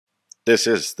This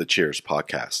is the Cheers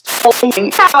podcast.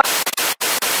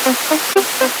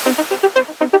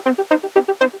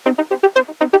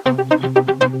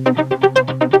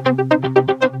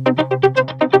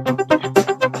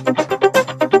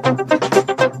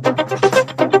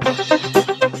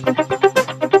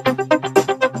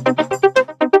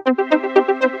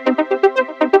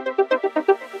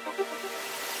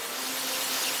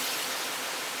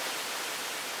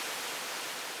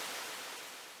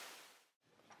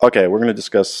 Okay, we're going to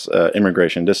discuss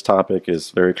immigration. This topic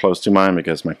is very close to mine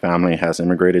because my family has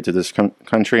immigrated to this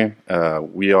country.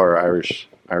 We are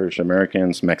Irish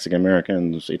Americans, Mexican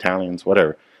Americans, Italians,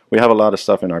 whatever. We have a lot of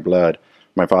stuff in our blood.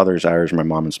 My father is Irish, my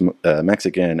mom is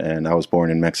Mexican, and I was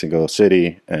born in Mexico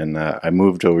City, and I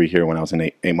moved over here when I was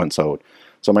eight months old.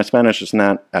 So my Spanish is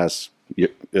not as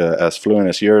fluent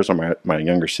as yours or my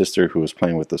younger sister who was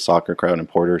playing with the soccer crowd in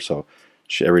Porter, so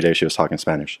every day she was talking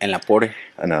Spanish. En la Porter.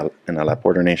 In a La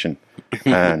Porter Nation.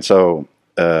 And so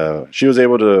she was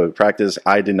able to practice.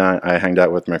 I did not. I hanged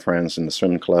out with my friends in the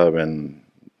swimming club, and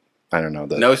I don't know.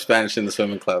 No Spanish in the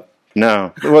swimming club.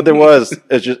 No. Well, there was.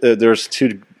 It's just, there's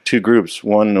two groups.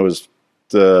 One was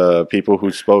the people who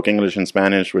spoke English and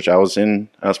Spanish, which I was in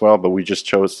as well, but we just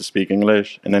chose to speak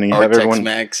English. And then you have everyone.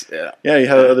 Tex-Mex, yeah. Yeah, you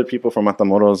had other people from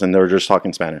Matamoros, and they were just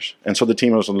talking Spanish. And so the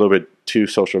team was a little bit two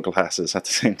social classes at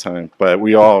the same time. But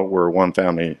we all were one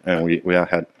family, and we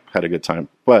had a good time.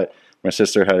 But my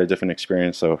sister had a different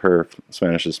experience, so her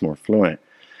Spanish is more fluent.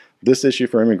 This issue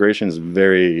for immigration is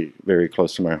very, very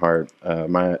close to my heart.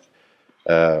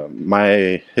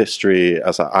 My history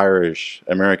as an Irish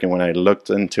American, when I looked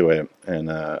into it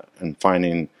and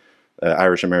finding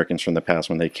Irish Americans from the past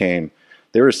when they came,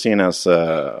 they were seen as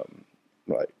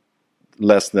like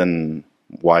less than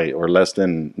white or less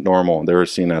than normal. They were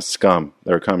seen as scum.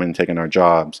 They were coming, taking our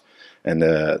jobs, and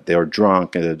they were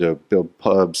drunk, and they would build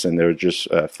pubs, and they would just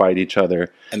fight each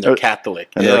other. And they're Catholic.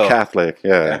 And they're Catholic,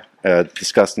 yeah.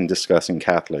 Disgusting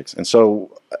Catholics. And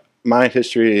so my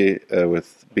history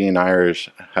with being Irish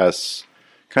has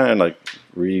kind of like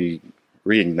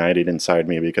reignited inside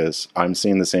me because I'm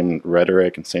seeing the same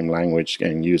rhetoric and same language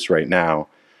getting used right now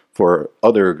for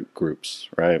other groups,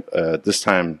 right? This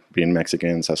time being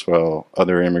Mexicans as well,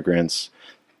 other immigrants,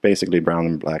 basically brown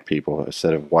and black people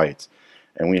instead of white.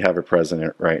 And we have a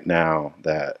president right now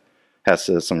that has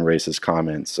said some racist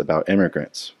comments about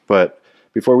immigrants. But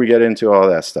before we get into all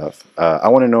that stuff, I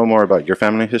want to know more about your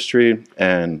family history,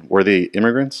 and were they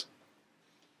immigrants?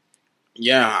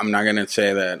 Yeah, I'm not going to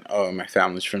say that, my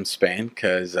family's from Spain,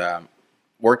 because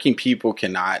working people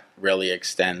cannot really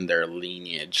extend their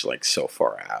lineage like so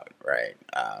far out, right?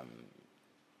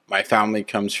 My dad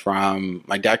comes from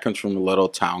a little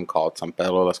town called San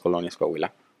Pedro de las Colonias, Coahuila.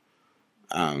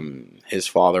 His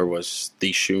father was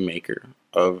the shoemaker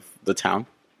of the town.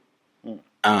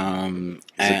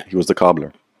 He was the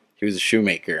cobbler. He was a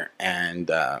shoemaker,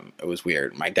 and it was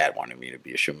weird. My dad wanted me to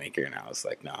be a shoemaker, and I was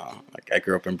like, no. Like, I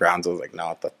grew up in Brownsville. I was like,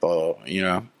 no, todo,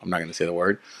 I'm not going to say the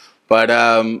word. But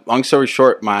long story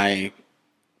short, my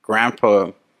grandpa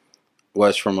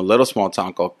was from a little small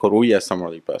town called Corulla,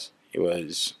 Tamaulipas. He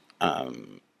was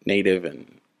native,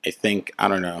 and I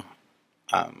don't know.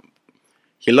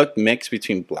 He looked mixed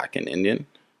between black and Indian.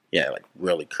 Yeah, like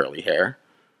really curly hair.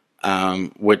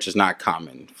 Which is not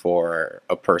common for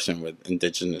a person with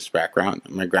indigenous background.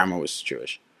 My grandma was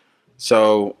Jewish.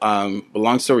 So, but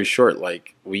long story short,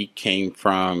 like,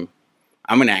 I'm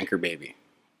an anchor baby.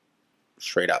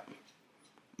 Straight up.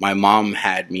 My mom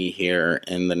had me here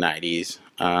in the 90s.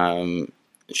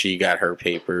 She got her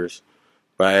papers.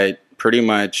 But pretty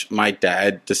much my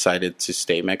dad decided to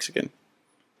stay Mexican.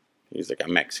 He's like,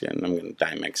 I'm Mexican. I'm going to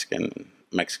die Mexican.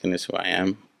 Mexican is who I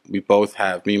am. Me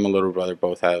and my little brother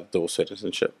both have dual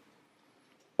citizenship.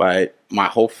 But my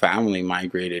whole family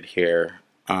migrated here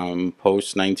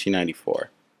post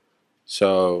 1994.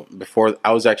 So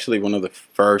I was actually one of the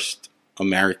first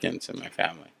Americans in my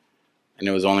family. And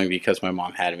it was only because my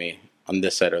mom had me on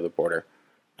this side of the border.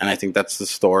 And I think that's the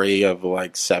story of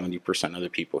like 70% of the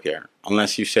people here.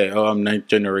 Unless you say, I'm ninth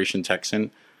generation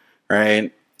Texan,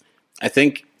 right? I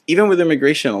think even with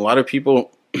immigration, a lot of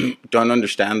people don't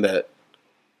understand that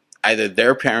either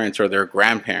their parents or their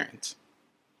grandparents,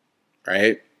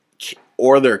 right?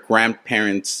 Or their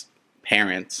grandparents'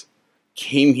 parents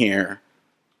came here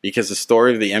because the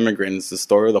story of the immigrant is the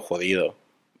story of the jodido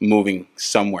moving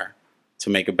somewhere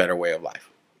to make a better way of life.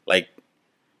 Like,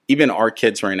 even our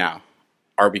kids right now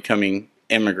are becoming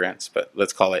immigrants, but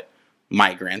let's call it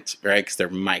migrants, right? Because they're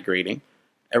migrating.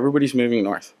 Everybody's moving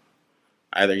north.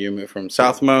 Either you move from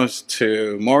Southmost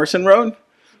to Morrison Road,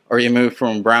 or you move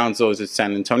from Brownsville to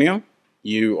San Antonio,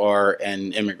 you are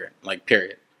an immigrant, like,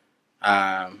 period.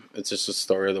 It's just a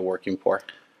story of the working poor.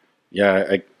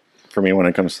 Yeah, for me, when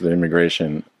it comes to the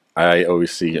immigration, I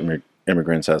always see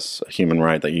immigrants as a human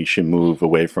right that you should move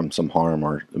away from some harm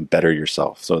or better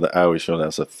yourself. So that I always feel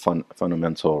that's a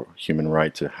fundamental human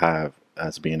right to have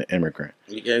as being an immigrant.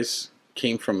 You guys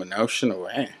came from an ocean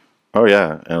away. Oh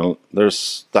yeah, and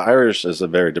there's the Irish is a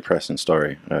very depressing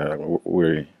story.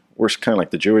 We're kind of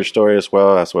like the Jewish story as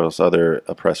well as other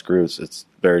oppressed groups. It's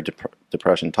very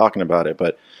depression talking about it,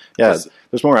 but yeah,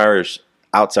 there's more Irish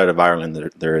outside of Ireland than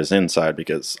there is inside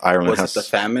because Ireland has the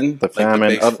famine. The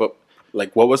famine.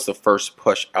 Like what was the first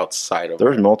push outside of? There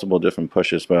was multiple different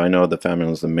pushes, but I know the famine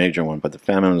was the major one. But the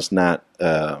famine was not.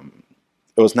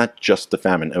 It was not just the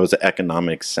famine. It was an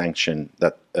economic sanction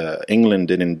that England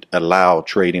didn't allow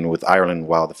trading with Ireland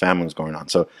while the famine was going on.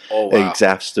 So it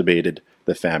exacerbated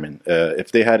the famine.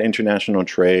 If they had international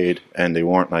trade and they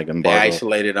weren't like embargoed, they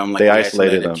isolated them. Like they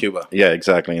isolated them. Cuba. Yeah,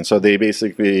 exactly. And so they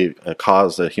basically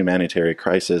caused a humanitarian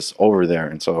crisis over there.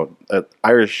 And so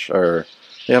Irish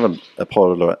they have a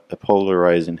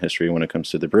polarizing history when it comes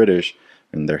to the British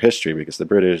and their history because the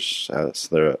British, as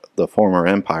the former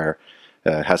empire,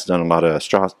 has done a lot of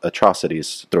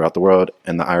atrocities throughout the world,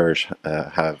 and the Irish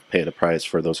have paid a price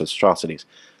for those atrocities.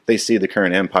 They see the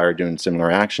current empire doing similar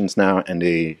actions now, and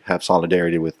they have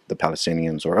solidarity with the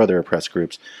Palestinians or other oppressed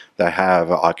groups that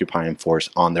have an occupying force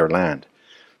on their land.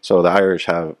 So the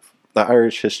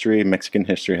Irish history, Mexican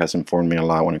history has informed me a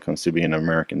lot when it comes to being an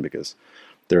American because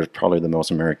they're probably the most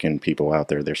American people out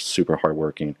there. They're super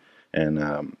hardworking, and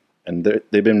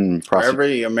they've been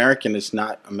every American is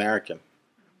not American.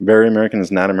 Very American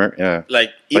is not American. Yeah,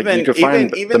 like you could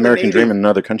find the American dream in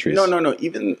other countries. No.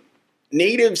 Even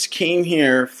natives came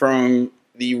here from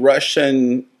the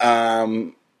Russian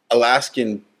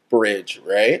Alaskan bridge,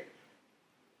 right?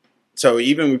 So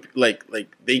even like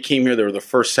they came here, they were the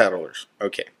first settlers.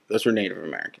 Okay, those were Native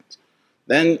Americans.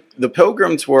 Then the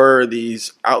Pilgrims were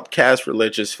these outcast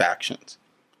religious factions,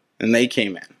 and they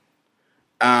came in.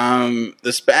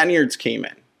 The Spaniards came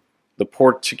in. The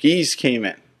Portuguese came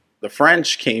in. The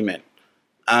French came in.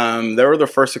 They were the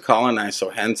first to colonize, so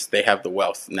hence they have the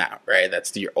wealth now, right?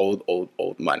 That's the old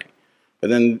money. But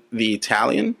then the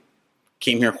Italian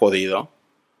came here jodido.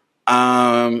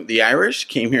 The Irish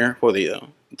came here jodido.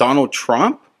 Donald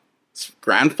Trump's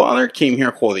grandfather came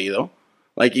here jodido.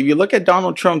 Like, if you look at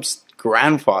Donald Trump's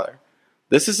grandfather,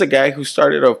 this is a guy who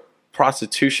started a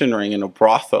prostitution ring in a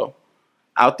brothel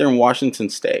out there in Washington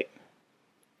State.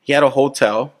 He had a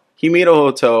hotel. He made a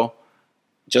hotel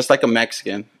just like a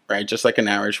Mexican, right? Just like an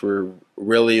Irish. We're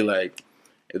really like,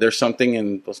 there's something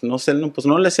in, pues no le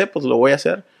sé, pues lo voy a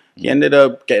hacer. He ended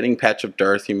up getting Patch of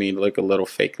Dirt. He made like a little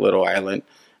fake little island,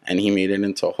 and he made it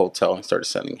into a hotel and started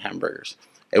selling hamburgers.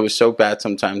 It was so bad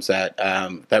sometimes that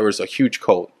there was a huge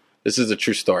cult. This is a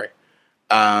true story.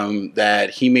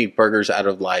 That he made burgers out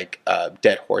of like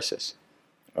dead horses.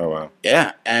 Oh, wow.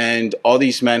 Yeah. And all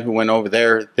these men who went over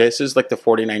there, this is like the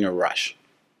 49er rush.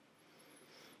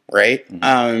 Right?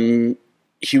 Mm-hmm.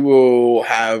 He will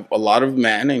have a lot of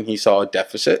men, and he saw a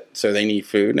deficit. So they need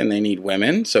food and they need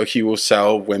women. So he will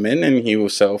sell women and he will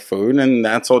sell food. And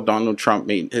that's how Donald Trump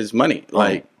made his money.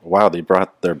 Like, wow, they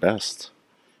brought their best.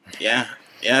 Yeah,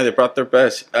 they brought their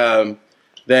best. The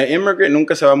immigrant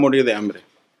nunca se va a morir de hambre,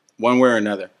 one way or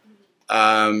another.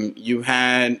 You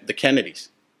had the Kennedys,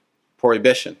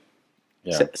 prohibition,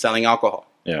 selling alcohol.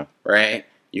 Yeah. Right?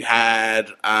 You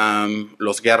had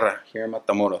Los Guerra here in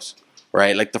Matamoros,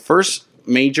 right? Like the first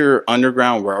major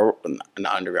underground railroad,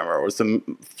 not underground railroad, was the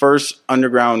first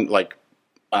underground like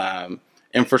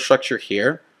infrastructure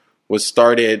here was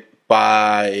started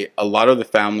by a lot of the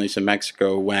families in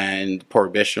Mexico when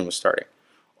Prohibition was starting.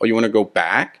 Or you want to go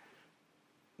back,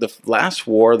 the last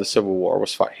war, the Civil War,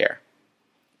 was fought here.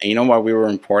 And you know why we were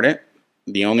important?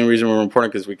 The only reason we were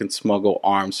important is because we can smuggle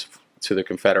arms to the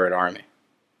Confederate Army.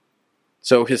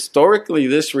 So historically,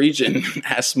 this region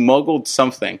has smuggled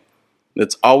something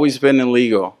that's always been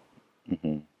illegal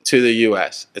to the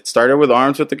U.S. It started with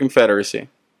arms with the Confederacy.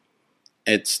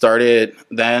 It started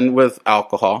then with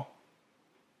alcohol.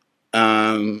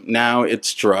 Now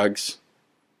it's drugs,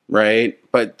 right?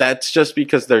 But that's just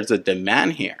because there's a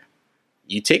demand here.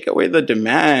 You take away the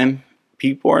demand,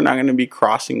 people are not going to be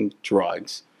crossing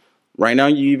drugs. Right now,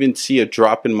 you even see a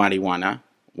drop in marijuana.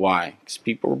 Why? Because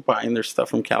people are buying their stuff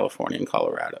from California and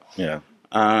Colorado. Yeah.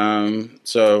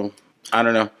 So, I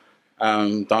don't know.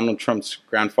 Donald Trump's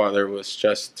grandfather was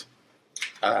just...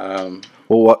 well,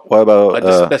 what about...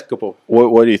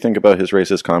 what do you think about his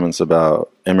racist comments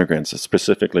about immigrants,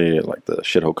 specifically like the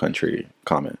shithole country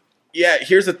comment? Yeah,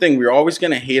 here's the thing. We're always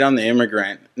going to hate on the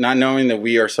immigrant, not knowing that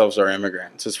we ourselves are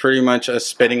immigrants. It's pretty much us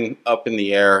spitting up in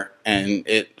the air and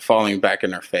it falling back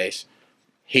in our face.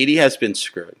 Haiti has been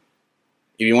screwed.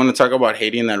 If you want to talk about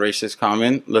Haiti and that racist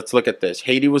comment, let's look at this.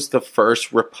 Haiti was the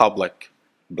first republic.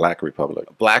 Black Republic.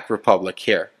 Black republic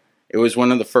here. It was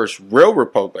one of the first real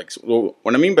republics. Well,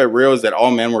 what I mean by real is that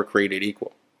all men were created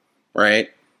equal, right?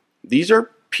 These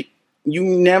are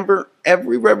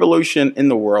every revolution in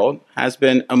the world has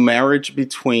been a marriage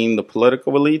between the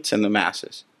political elites and the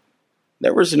masses.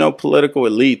 There was no political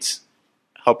elites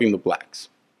helping the blacks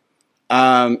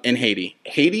in Haiti.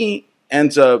 Haiti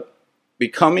ends up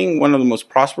becoming one of the most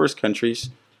prosperous countries,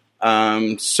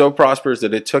 so prosperous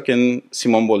that it took in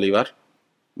Simón Bolívar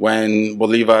when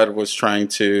Bolívar was trying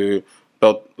to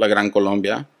build La Gran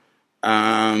Colombia.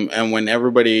 And when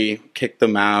everybody kicked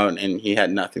him out and he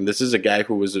had nothing. This is a guy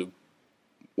who was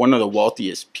one of the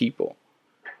wealthiest people.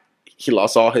 He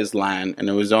lost all his land, and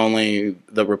it was only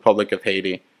the Republic of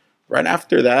Haiti. Right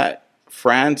after that,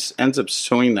 France ends up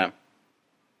suing them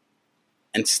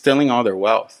and stealing all their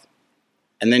wealth,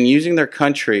 and then using their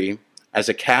country as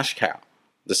a cash cow.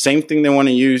 The same thing they want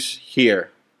to use here.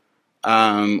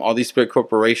 All these big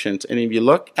corporations. And if you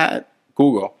look at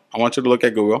Google, I want you to look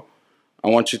at Google. I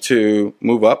want you to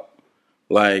move up,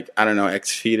 like, I don't know,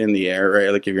 X feet in the air, right?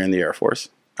 Like if you're in the Air Force.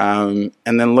 And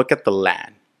then look at the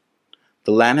land.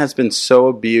 The land has been so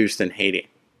abused in Haiti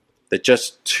that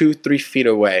just 2-3 feet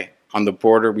away on the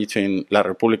border between La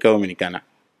República Dominicana,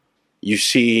 you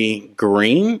see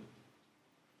green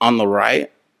on the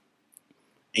right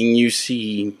and you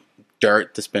see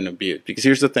dirt that's been abused. Because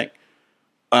here's the thing.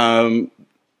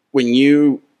 When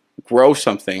you grow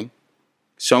something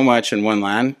so much in one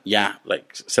land, yeah,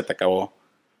 like se te acabó.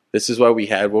 This is why we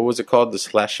had, what was it called? The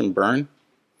slash and burn.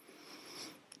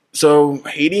 So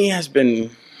Haiti has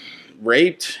been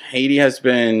raped. Haiti has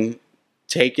been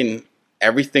taken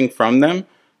everything from them.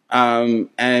 And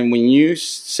when you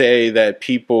say that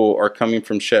people are coming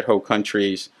from shithole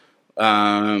countries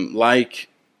like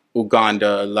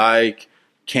Uganda, like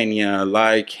Kenya,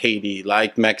 like Haiti,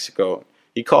 like Mexico,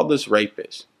 he called this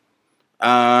rapists.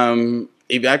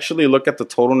 If you actually look at the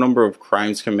total number of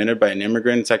crimes committed by an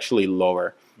immigrant, it's actually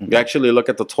lower. Mm-hmm. If you actually look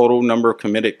at the total number of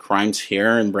committed crimes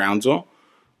here in Brownsville,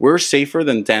 we're safer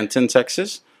than Denton,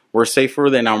 Texas. We're safer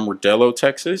than Armadillo,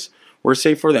 Texas. We're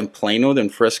safer than Plano, than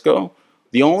Frisco.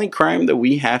 The only crime that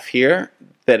we have here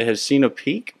that has seen a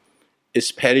peak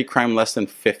is petty crime less than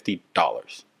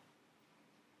 $50.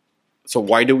 So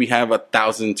why do we have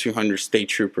 1,200 state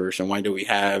troopers and why do we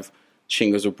have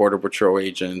chingos of Border Patrol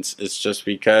agents? It's just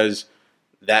because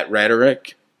that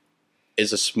rhetoric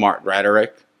is a smart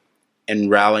rhetoric and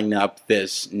rallying up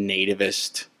this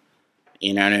nativist,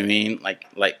 you know what I mean?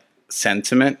 Like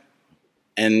sentiment.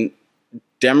 And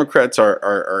Democrats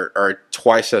are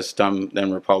twice as dumb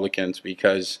than Republicans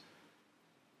because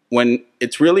when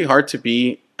it's really hard to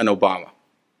be an Obama,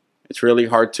 it's really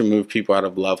hard to move people out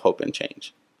of love, hope, and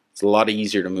change. It's a lot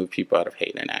easier to move people out of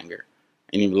hate and anger.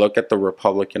 And you look at the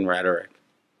Republican rhetoric,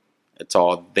 it's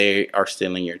all, they are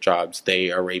stealing your jobs.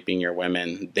 They are raping your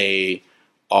women. They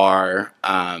are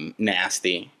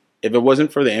nasty. If it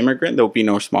wasn't for the immigrant, there would be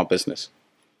no small business.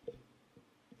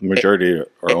 The majority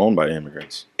are owned by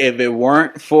immigrants. If it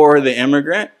weren't for the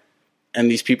immigrant and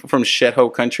these people from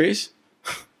shithole countries,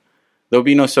 there would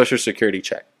be no Social Security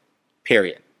check.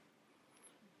 Period.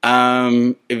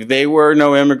 If they were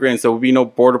no immigrants, there would be no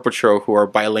Border Patrol who are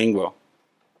bilingual.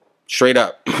 Straight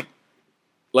up.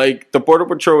 Like the Border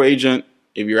Patrol agent,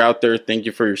 if you're out there, thank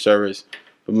you for your service.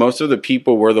 But most of the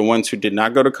people were the ones who did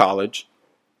not go to college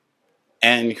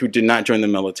and who did not join the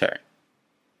military.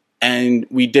 And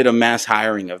we did a mass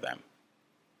hiring of them.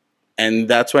 And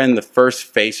that's why in the first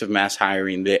phase of mass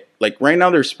hiring, like right now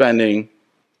they're spending,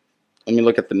 let me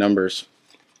look at the numbers.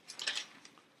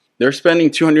 They're spending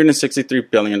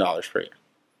 $263 billion per year,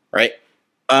 right?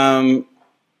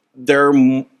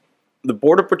 The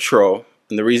Border Patrol,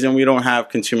 and the reason we don't have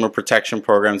consumer protection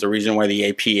programs, the reason why the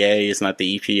APA is not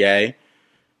the EPA,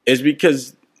 is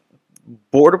because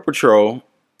Border Patrol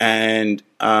and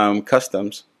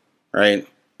Customs, right?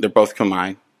 They're both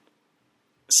combined,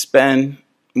 spend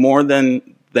more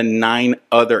than the 9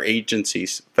 other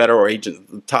agencies, federal agents,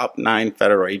 the top 9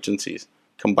 federal agencies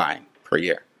combined per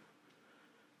year.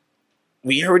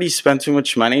 We already spent too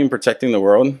much money in protecting the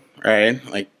world, right?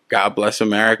 Like, God bless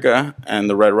America and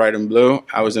the red, white, and blue.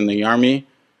 I was in the Army.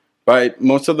 But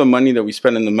most of the money that we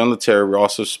spend in the military, we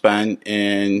also spend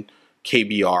in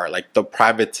KBR, like the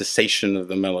privatization of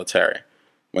the military.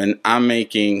 When I'm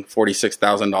making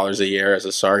 $46,000 a year as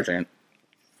a sergeant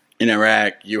in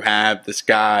Iraq, you have this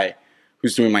guy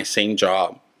who's doing my same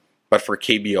job but for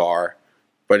KBR,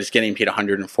 but it's getting paid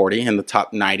 140, and the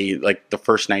top 90, like the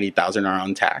first 90,000 are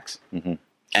untaxed. Mm-hmm.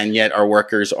 And yet our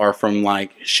workers are from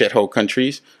like shithole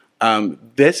countries.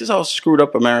 This is how screwed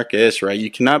up America is, right?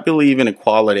 You cannot believe in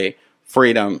equality,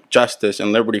 freedom, justice,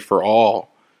 and liberty for all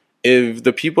if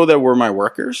the people that were my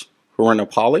workers, who were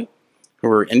Nepali, who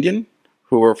were Indian,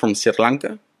 who were from Sri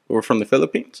Lanka, who were from the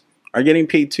Philippines, are getting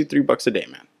paid $2-3 a day,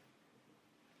 man.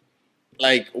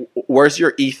 Like, where's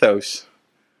your ethos?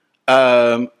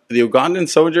 The Ugandan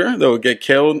soldier that would get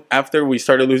killed after we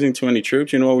started losing too many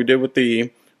troops, you know what we did with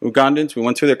the Ugandans? We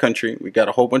went to their country, we got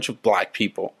a whole bunch of black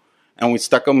people, and we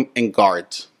stuck them in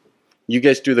guards. You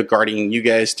guys do the guarding, you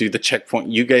guys do the checkpoint,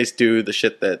 you guys do the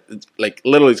shit that, like,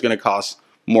 literally is going to cost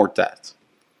more deaths.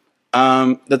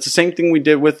 That's the same thing we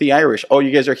did with the Irish. Oh,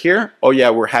 you guys are here? Oh, yeah,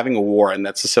 we're having a war, and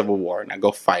that's a civil war. Now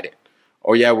go fight it.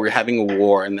 Oh, yeah, we're having a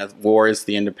war, and that war is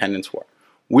the Independence War.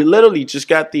 We literally just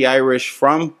got the Irish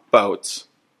from boats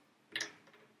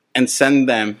and send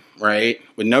them, right,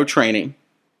 with no training,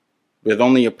 with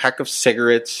only a pack of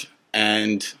cigarettes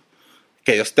and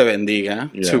que Dios te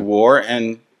bendiga, to war.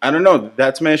 And I don't know,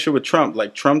 that's my issue with Trump.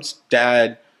 Like, Trump's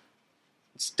dad,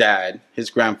 his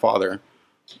grandfather,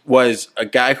 was a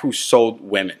guy who sold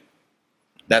women.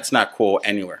 That's not cool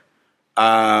anywhere.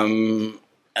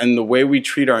 And the way we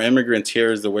treat our immigrants here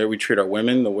is the way we treat our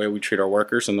women, the way we treat our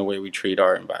workers, and the way we treat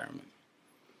our environment.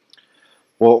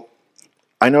 Well,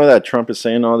 I know that Trump is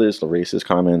saying all this, the racist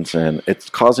comments, and it's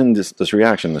causing this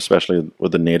reaction, especially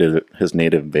with his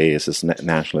native base, his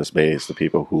nationalist base, the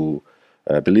people who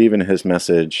believe in his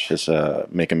message, his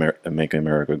Make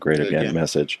America Great Again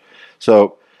message.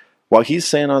 So while he's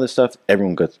saying all this stuff,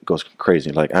 everyone goes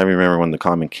crazy. Like, I remember when the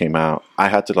comment came out, I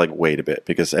had to, like, wait a bit,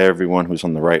 because everyone who's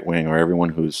on the right wing, or everyone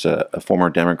who's a former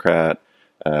Democrat,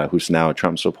 who's now a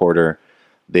Trump supporter,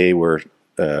 they were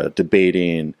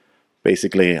debating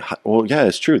basically, well, yeah,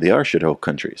 it's true. They are shithole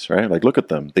countries, right? Like, look at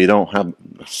them. They don't have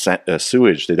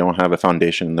sewage. They don't have a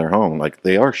foundation in their home. Like,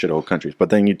 they are shithole countries.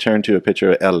 But then you turn to a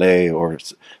picture of L.A. or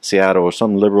Seattle or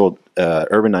some liberal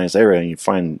urbanized area, and you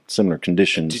find similar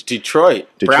conditions. Detroit.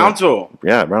 Brownsville.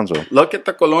 Yeah, Brownsville. Look at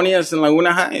the colonias in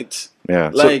Laguna Heights. Yeah.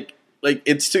 Like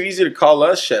it's too easy to call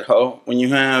us shithole when you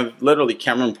have literally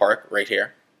Cameron Park right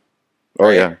here. Right? Oh,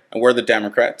 yeah. yeah. And we're the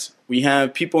Democrats. We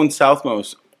have people in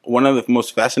Southmost. One of the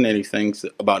most fascinating things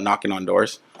about knocking on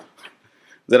doors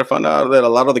that I found out that a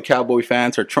lot of the Cowboy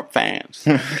fans are Trump fans.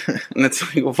 And it's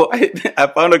like, what? I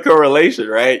found a correlation,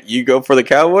 right? You go for the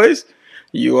Cowboys,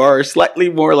 you are slightly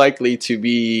more likely to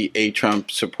be a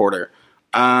Trump supporter.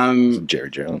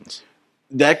 Jerry Jones.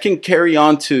 That can carry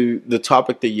on to the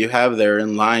topic that you have there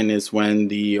in line, is when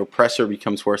the oppressor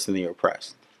becomes worse than the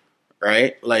oppressed,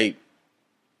 right? Like,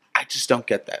 I just don't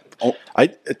get that. Oh.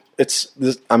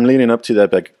 I'm leading up to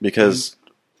that because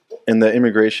in the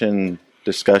immigration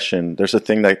discussion, there's a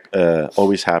thing that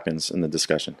always happens in the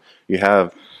discussion. You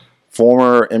have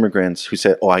former immigrants who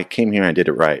say, "Oh, I came here and I did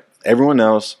it right." Everyone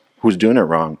else who's doing it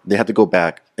wrong, they have to go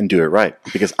back and do it right,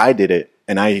 because I did it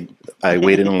and I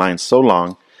waited in line so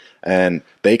long, and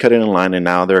they cut in line, and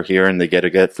now they're here and they get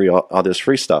to get free all this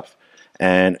free stuff.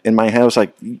 And in my head, I was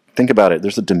like, think about it.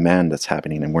 There's a demand that's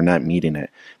happening, and we're not meeting it.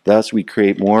 Thus, we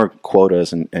create more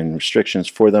quotas and restrictions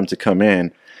for them to come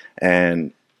in.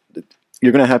 And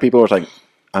you're going to have people who are like,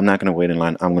 I'm not going to wait in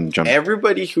line. I'm going to jump.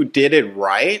 Everybody who did it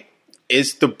right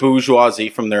is the bourgeoisie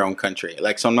from their own country.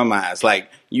 Like, son mamás. Like,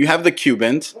 you have the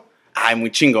Cubans. Ay, muy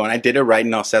chingón. I did it right.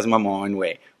 No seas mamón,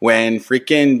 way. When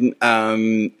freaking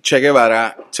Che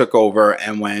Guevara took over,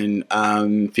 and when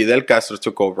Fidel Castro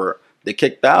took over, they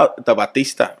kicked out the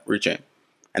Batista regime.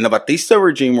 And the Batista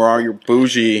regime were all your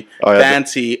bougie,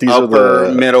 fancy,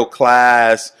 upper, middle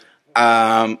class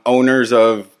owners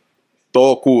of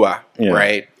todo Cuba,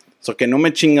 right? So que no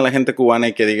me chingue la gente cubana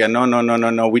y que diga,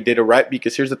 no, we did it right.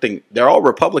 Because here's the thing. They're all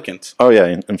Republicans. Oh,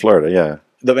 yeah, in Florida, yeah.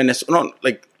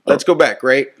 Let's go back,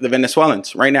 right? The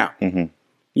Venezuelans, right now. Mm-hmm.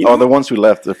 The ones who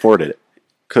left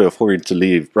could afford to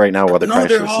leave right now while the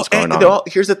crisis is going on.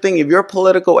 Here's the thing. If you're a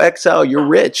political exile, you're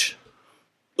rich.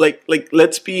 Like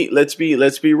let's be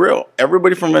real.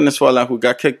 Everybody from Venezuela who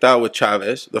got kicked out with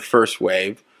Chavez, the first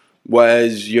wave,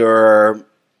 was your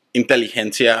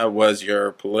inteligencia, was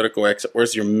your political exile,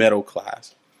 was your middle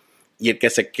class. Y el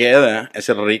que se queda es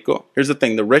el rico. Here's the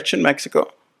thing: the rich in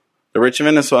Mexico, the rich in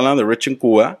Venezuela, the rich in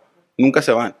Cuba, nunca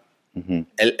se van. Mm-hmm.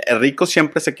 El rico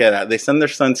siempre se queda. They send their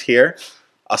sons here.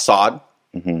 Assad.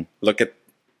 Mm-hmm. Look at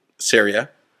Syria,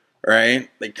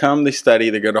 right? They come, they study,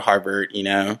 they go to Harvard,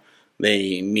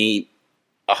 They meet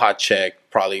a hot chick,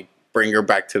 probably bring her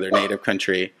back to their native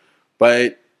country.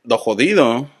 But the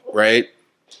jodido, right,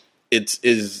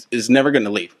 is never going to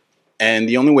leave. And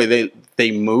the only way they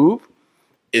move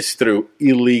is through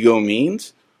illegal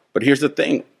means. But here's the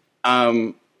thing.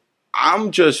 I'm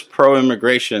just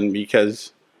pro-immigration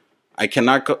because I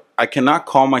cannot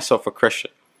call myself a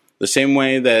Christian. The same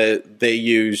way that they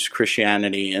use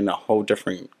Christianity in a whole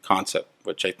different concept,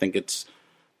 which I think it's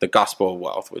the gospel of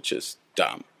wealth, which is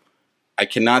dumb. I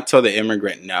cannot tell the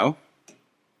immigrant no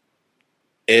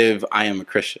if I am a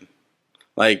Christian.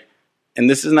 Like, and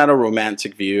this is not a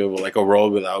romantic view of like a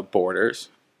world without borders.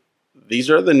 These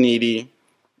are the needy,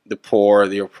 the poor,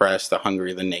 the oppressed, the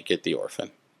hungry, the naked, the orphan.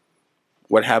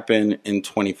 What happened in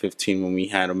 2015 when we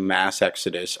had a mass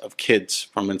exodus of kids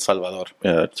from El Salvador?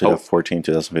 Yeah, 2014,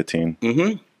 2015.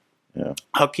 Mm-hmm. Yeah.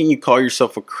 How can you call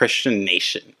yourself a Christian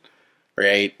nation,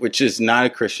 right? Which is not a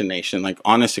Christian nation. Like,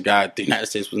 honest to God, the United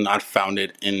States was not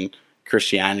founded in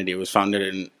Christianity. It was founded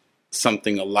in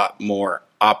something a lot more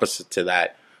opposite to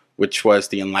that, which was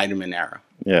the Enlightenment era.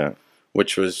 Yeah.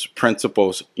 Which was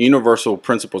principles, universal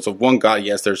principles of one God.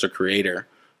 Yes, there's a creator.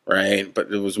 Right,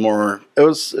 but it was more. It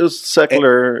was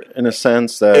secular in a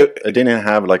sense that it didn't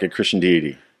have like a Christian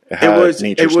deity. It had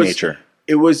nature.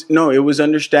 It was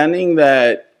understanding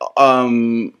that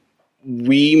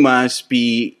we must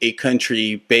be a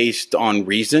country based on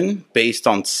reason, based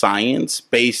on science,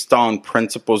 based on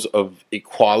principles of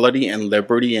equality and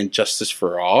liberty and justice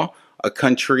for all. A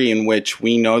country in which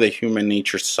we know that human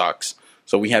nature sucks.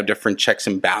 So we have different checks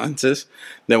and balances.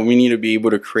 Then we need to be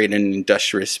able to create an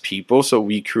industrious people. So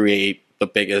we create the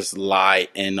biggest lie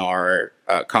in our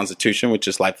constitution, which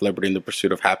is life, liberty, and the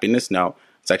pursuit of happiness. No,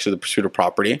 it's actually the pursuit of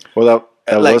property. Well,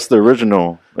 that was the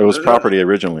original. It was property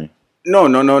originally. No.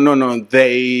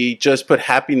 They just put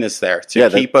happiness there to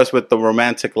keep us with the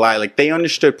romantic lie. Like, they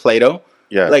understood Plato.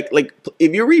 Yeah. Like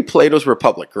if you read Plato's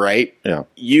Republic, right? Yeah.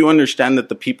 You understand that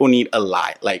the people need a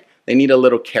lie. Like, they need a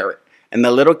little carrot. And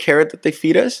the little carrot that they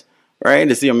feed us, right,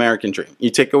 is the American dream. You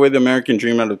take away the American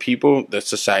dream out of people, the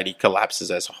society collapses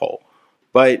as a whole.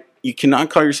 But you cannot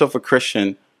call yourself a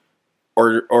Christian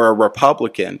or a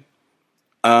Republican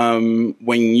when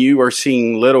you are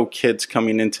seeing little kids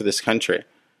coming into this country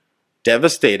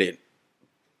devastated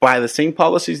by the same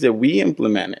policies that we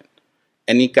implemented.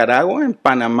 In Nicaragua, in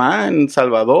Panama, in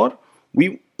Salvador,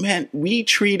 we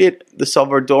treated the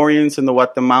Salvadorians and the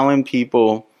Guatemalan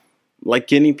people like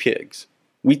guinea pigs.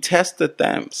 We tested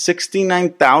them,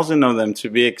 69,000 of them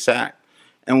to be exact,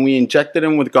 and we injected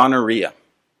them with gonorrhea.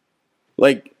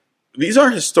 Like, these are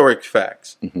historic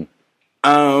facts.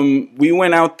 Mm-hmm. We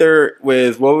went out there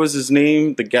with, what was his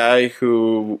name? The guy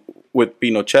who, with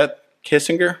Pinochet,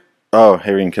 Kissinger? Oh,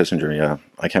 Harry and Kissinger, yeah.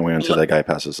 I can't wait until that guy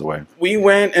passes away. We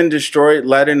went and destroyed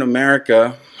Latin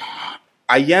America.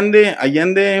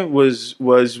 Allende was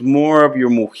more of your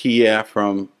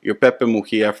Pepe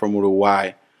Mujia from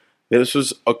Uruguay. This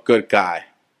was a good guy,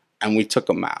 and we took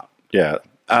him out. Yeah.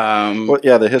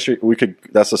 The history,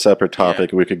 that's a separate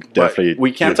topic. Yeah. We could definitely.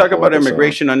 We can't talk about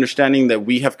immigration, understanding that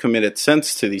we have committed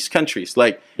sins to these countries.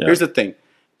 Like, here's the thing.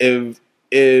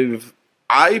 If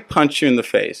I punch you in the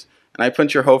face, and I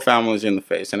punch your whole families in the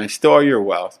face, and I steal all your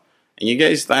wealth, and you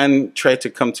guys then try to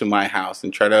come to my house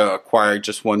and try to acquire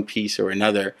just one piece or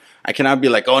another, I cannot be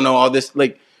like, oh no, all this.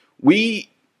 Like, we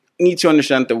need to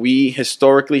understand that we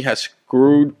historically have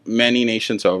screwed many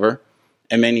nations over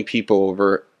and many people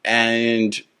over,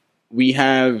 and we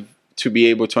have to be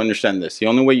able to understand this. The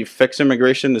only way you fix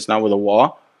immigration is not with a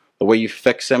wall. The way you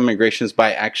fix immigration is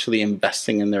by actually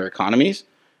investing in their economies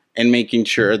and making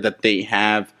sure that they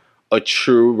have a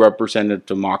true representative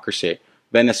democracy.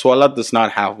 Venezuela does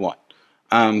not have one.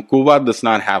 Cuba does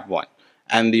not have one.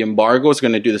 And the embargo is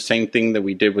going to do the same thing that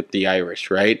we did with the Irish,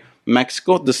 right?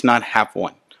 Mexico does not have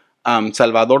one.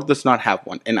 Salvador does not have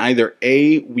one. And either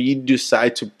A, we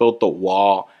decide to build the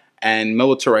wall and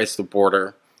militarize the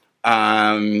border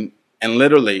and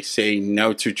literally say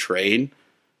no to trade.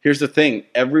 Here's the thing.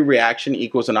 Every reaction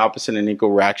equals an opposite and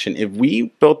equal reaction. If we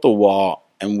built the wall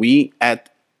and we add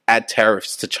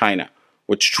tariffs to China,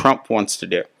 which Trump wants to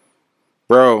do,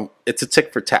 bro, it's a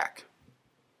tick for tack.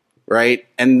 Right?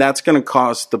 And that's going to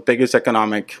cause the biggest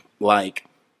economic,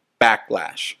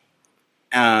 backlash.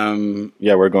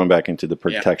 We're going back into the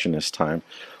protectionist time.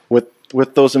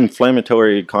 With those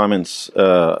inflammatory comments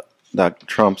that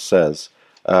Trump says,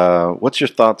 what's your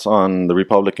thoughts on the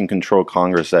Republican-controlled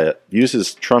Congress that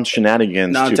uses Trump's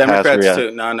shenanigans to Democrats pass...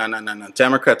 too. No.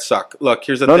 Democrats suck. Look,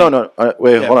 here's the thing. No.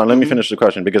 Hold on. Let me finish the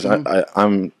question, because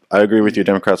I agree with you.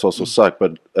 Democrats also suck,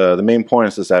 but the main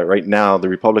point is that right now the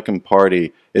Republican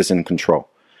Party is in control.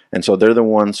 And so they're the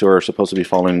ones who are supposed to be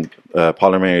following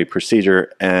parliamentary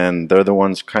procedure, and they're the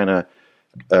ones kind of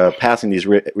passing these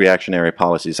reactionary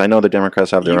policies. I know the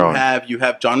Democrats have their own. You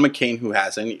have John McCain, who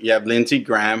hasn't. You have Lindsey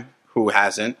Graham, who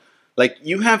hasn't. Like,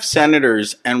 you have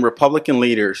senators and Republican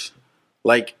leaders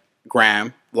like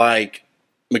Graham, like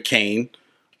McCain,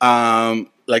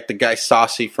 like the guy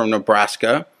Saucy from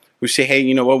Nebraska, who say, hey,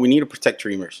 you know what? We need to protect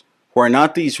dreamers who are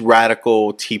not these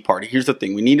radical Tea Party. Here's the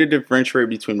thing. We need to differentiate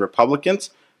between Republicans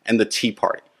and the Tea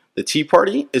Party. The Tea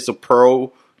Party is a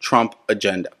pro-Trump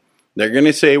agenda. They're going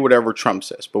to say whatever Trump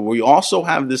says. But we also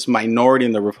have this minority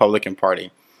in the Republican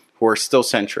Party who are still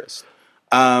centrist.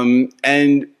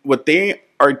 And what they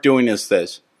are doing is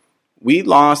this. We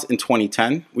lost in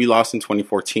 2010. We lost in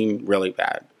 2014 really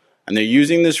bad. And they're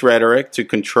using this rhetoric to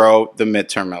control the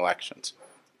midterm elections,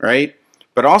 right?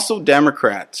 But also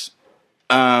Democrats.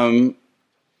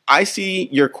 I see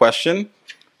your question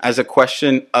as a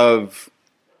question of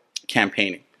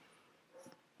campaigning.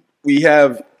 We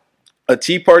have a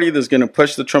Tea Party that's going to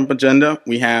push the Trump agenda.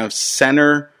 We have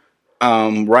center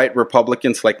right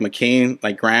Republicans like McCain,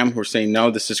 like Graham, who are saying,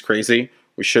 no, this is crazy.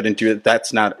 We shouldn't do it.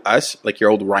 That's not us, like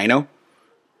your old rhino.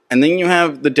 And then you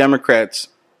have the Democrats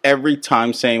every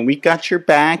time saying, we got your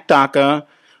back, DACA.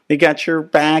 We got your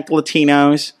back,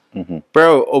 Latinos. Mm-hmm.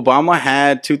 Bro, Obama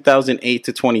had 2008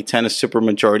 to 2010 a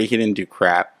supermajority. He didn't do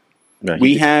crap. No,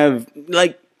 we have,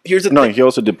 like, here's the thing. No, he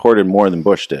also deported more than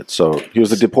Bush did. So he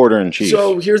was a deporter in chief.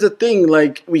 So here's the thing.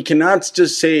 Like, we cannot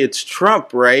just say it's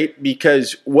Trump, right?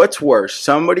 Because what's worse?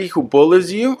 Somebody who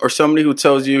bullies you or somebody who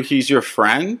tells you he's your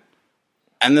friend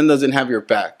and then doesn't have your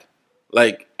back?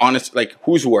 Like, honest, like,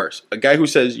 who's worse? A guy who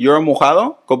says, you're a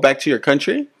mojado, go back to your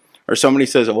country? Or somebody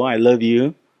says, oh, I love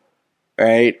you,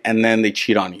 right? And then they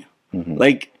cheat on you. Mm-hmm.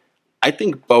 Like, I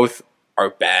think both are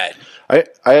bad.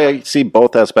 I see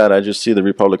both as bad. I just see the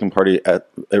Republican Party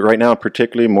right now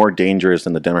particularly more dangerous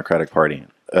than the Democratic Party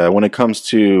when it comes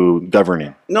to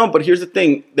governing. No, but here's the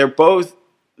thing. They're both,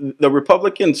 the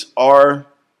Republicans are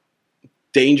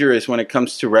dangerous when it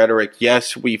comes to rhetoric.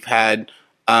 Yes, we've had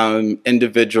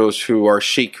individuals who are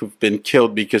Sheik who've been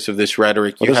killed because of this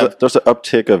rhetoric. There's an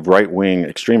uptick of right-wing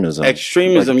extremism.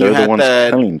 Extremism. Like, you had the ones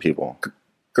that killing people.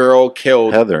 Girl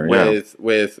killed Heather,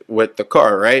 with the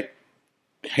car, right?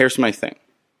 Here's my thing.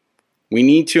 We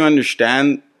need to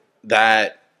understand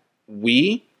that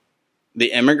we,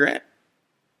 the immigrant,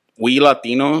 we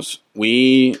Latinos,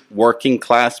 we working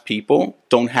class people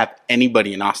don't have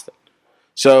anybody in Austin.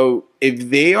 So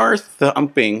if they are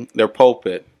thumping their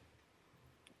pulpit,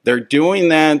 they're doing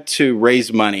that to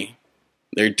raise money.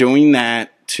 They're doing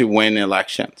that to win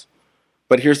elections.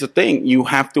 But here's the thing. You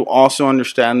have to also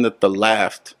understand that the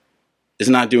left is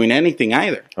not doing anything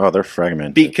either. Oh, they're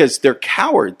fragmented. Because they're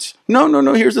cowards. No.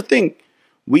 Here's the thing.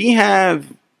 We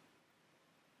have,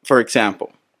 for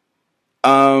example,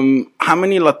 how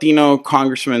many Latino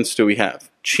congressmen do we have?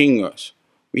 Chingos.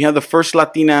 We have the first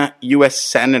Latina U.S.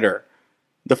 Senator.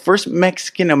 The first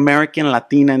Mexican-American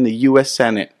Latina in the U.S.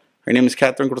 Senate. Her name is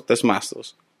Catherine Cortez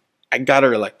Masto. I got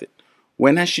her elected.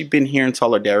 When has she been here in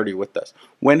solidarity with us?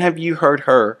 When have you heard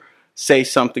her say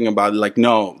something about, like,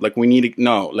 no, like, we need to,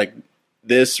 no, like,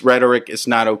 this rhetoric is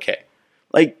not okay?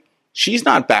 Like, she's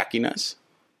not backing us.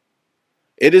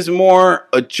 It is more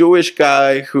a Jewish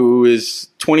guy who is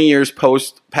 20 years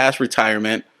past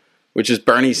retirement, which is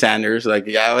Bernie Sanders, like,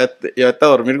 who's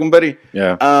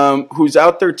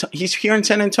out there, he's here in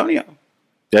San Antonio.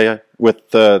 Yeah, with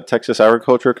the Texas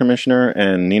Agriculture Commissioner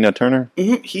and Nina Turner.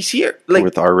 Mm-hmm. He's here. Like,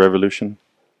 with our revolution.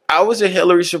 I was a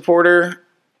Hillary supporter,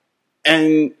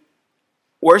 and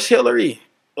where's Hillary?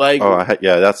 Like,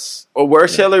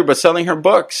 where's Hillary? But selling her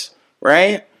books,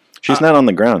 right? She's not on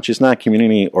the ground. She's not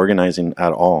community organizing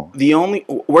at all.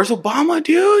 Where's Obama,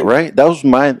 dude? Right? That was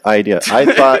my idea.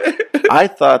 I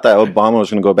thought that Obama was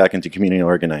going to go back into community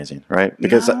organizing, right?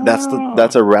 Because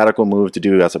that's a radical move to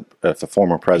do as a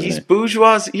former president. He's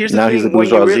bourgeois. He's a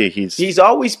bourgeoisie. He's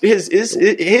always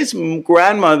his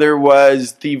grandmother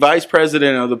was the vice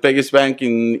president of the biggest bank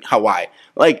in Hawaii.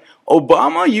 Like,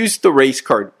 Obama used the race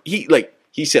card. He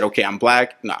said, "Okay, I'm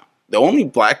black." No. The only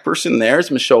black person there is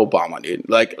Michelle Obama, dude.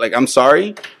 Like, I'm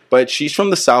sorry, but she's from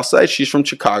the South Side. She's from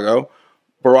Chicago.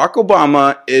 Barack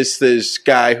Obama is this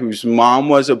guy whose mom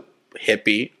was a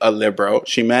hippie, a liberal.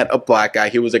 She met a black guy.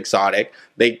 He was exotic.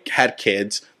 They had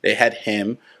kids. They had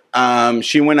him.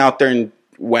 She went out there and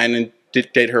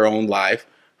did her own life.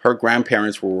 Her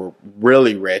grandparents were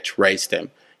really rich, raised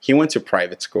him. He went to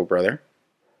private school, brother.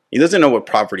 He doesn't know what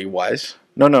poverty was.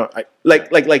 No.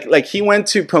 Like he went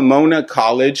to Pomona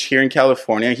College here in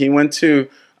California. He went to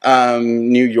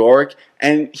New York,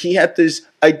 and he had these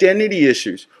identity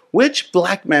issues. Which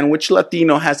black man, which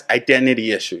Latino has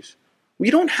identity issues? We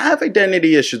don't have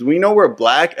identity issues. We know we're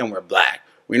black, and we're black.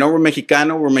 We know we're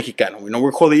Mexicano, we're Mexicano. We know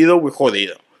we're jodido, we're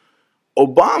jodido.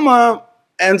 Obama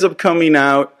ends up coming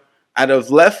out of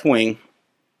left wing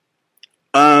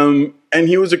And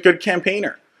he was a good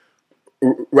campaigner.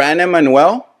 Ran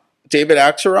Emanuel, David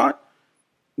Axelrod.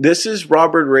 This is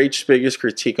Robert Rage's biggest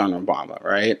critique on Obama,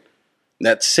 right?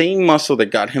 That same muscle that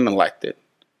got him elected,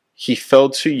 he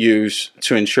failed to use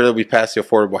to ensure that we passed the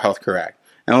Affordable Health Care Act.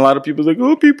 And a lot of people are like,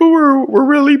 oh, people were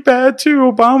really bad to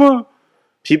Obama.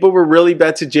 People were really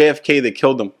bad to JFK. They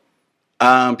killed him.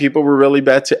 People were really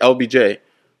bad to LBJ.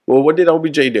 Well, what did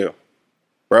LBJ do?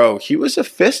 Bro, he was a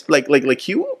fist. Like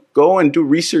he will go and do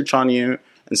research on you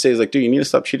and say, like, dude, you need to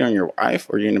stop cheating on your wife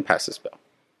or you're going to pass this bill.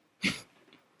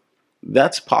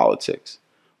 That's politics.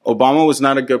 Obama was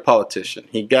not a good politician.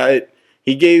 He gave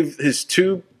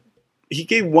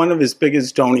one of his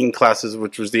biggest donating classes,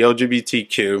 which was the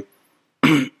LGBTQ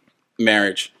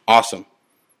marriage. Awesome.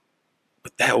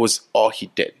 But that was all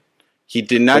he did. He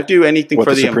did not do anything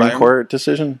for the environment. Supreme Court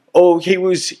decision? Oh,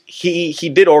 he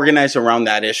did organize around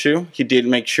that issue. He did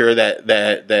make sure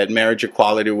that marriage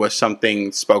equality was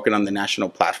something spoken on the national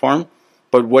platform.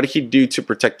 But what did he do to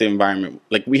protect the environment?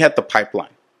 Like, we had the pipeline.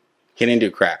 He didn't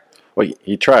do crap. Well,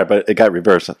 he tried, but it got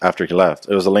reversed after he left.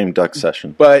 It was a lame duck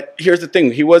session. But here's the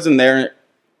thing. He wasn't there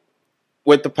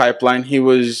with the pipeline. It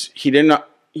was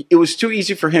too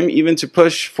easy for him even to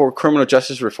push for criminal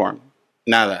justice reform.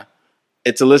 Nada.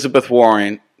 It's Elizabeth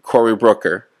Warren, Cory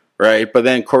Booker, right? But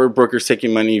then Cory Booker's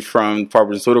taking money from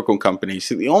pharmaceutical companies.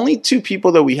 So the only two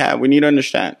people that we have, we need to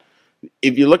understand,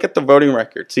 if you look at the voting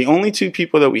records, the only two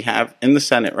people that we have in the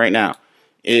Senate right now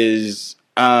is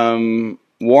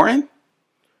Warren,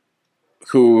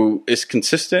 who is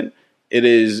consistent. It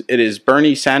is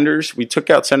Bernie Sanders. We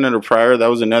took out Senator Pryor. That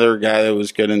was another guy that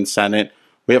was good in the Senate.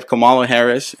 We have Kamala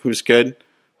Harris, who's good.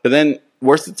 But then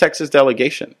where's the Texas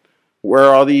delegation?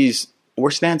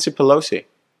 Where's Nancy Pelosi?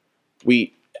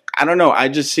 I don't know. I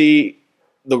just see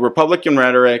the Republican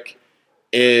rhetoric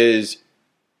is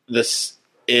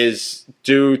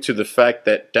due to the fact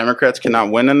that Democrats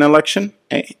cannot win an election,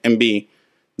 A, and B,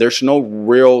 there's no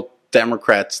real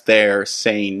Democrats there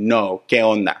saying, no, ¿qué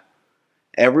onda?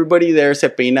 Everybody there se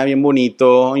peina bien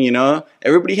bonito, you know?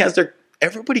 Everybody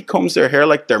combs their hair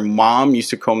like their mom used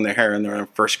to comb their hair when they were in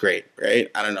first grade, right?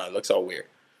 I don't know, it looks all weird.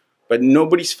 But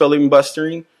nobody's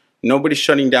filibustering. Nobody's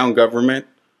shutting down government.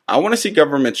 I want to see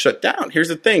government shut down. Here's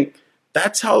the thing.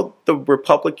 That's how the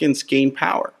Republicans gain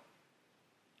power.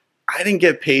 I didn't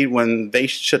get paid when they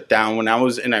shut down when I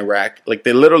was in Iraq. Like,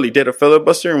 they literally did a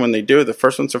filibuster, and when they do it, the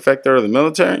first ones affected are the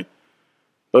military.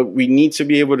 But we need to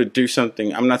be able to do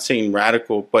something. I'm not saying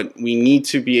radical, but we need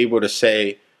to be able to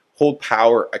say, hold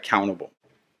power accountable.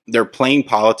 They're playing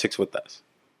politics with us.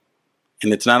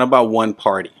 And it's not about one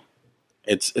party.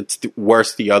 It's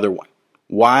worse the other one.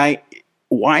 Why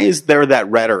is there that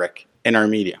rhetoric in our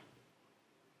media?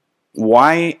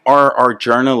 Why are our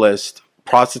journalists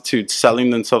prostitutes selling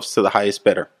themselves to the highest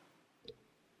bidder?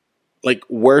 Like,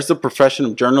 where's the profession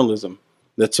of journalism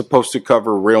that's supposed to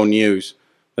cover real news?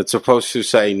 That's supposed to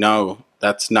say, no,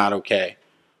 that's not okay.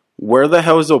 Where the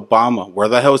hell is Obama? Where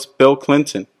the hell is Bill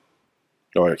Clinton?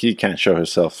 Or he can't show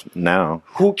himself now.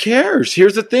 Who cares?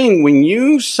 Here's the thing. When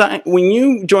you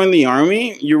join the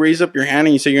army, you raise up your hand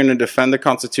and you say you're going to defend the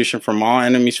Constitution from all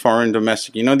enemies, foreign and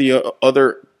domestic. You know the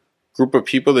other group of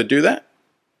people that do that?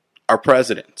 Are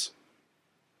presidents.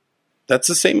 That's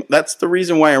the same. That's the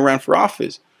reason why I ran for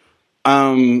office.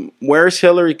 Where's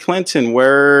Hillary Clinton?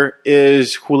 Where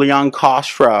is Julian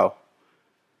Castro?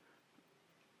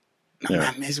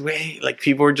 Yeah. Like,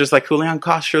 people are just like, Julian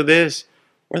Castro this.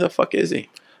 Where the fuck is he?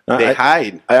 They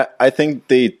hide. I think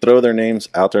they throw their names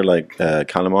out there like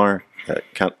Calamar. I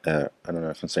don't know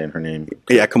if I'm saying her name.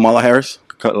 Yeah, Kamala Harris.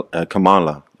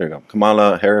 Kamala. There you go.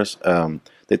 Kamala Harris.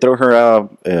 They throw her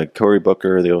out. Cory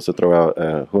Booker. They also throw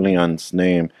out Julian's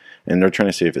name. And they're trying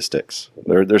to see if it sticks.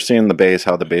 They're seeing the base,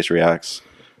 how the base reacts.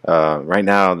 Right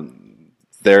now,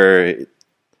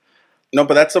 No,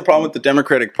 but that's the problem with the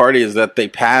Democratic Party is that they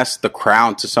pass the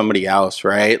crown to somebody else,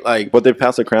 right? Like, but they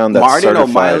pass the crown that's Martin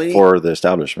certified O'Malley, for the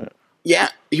establishment. Yeah,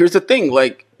 here's the thing.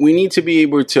 Like, we need to be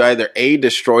able to either A,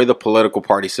 destroy the political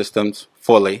party systems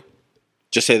fully.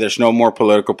 Just say there's no more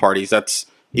political parties. That's,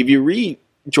 if you read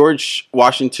George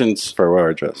Washington's farewell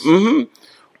address. Mm-hmm.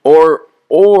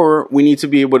 Or we need to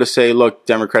be able to say, look,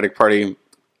 Democratic Party,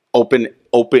 open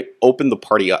the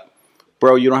party up.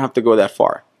 Bro, you don't have to go that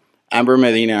far. Amber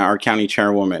Medina, our county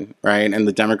chairwoman, right, and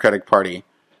the Democratic Party,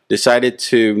 decided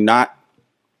to not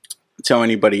tell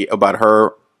anybody about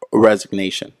her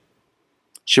resignation.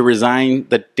 She resigned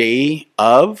the day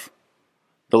of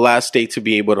the last day to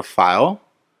be able to file.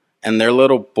 And their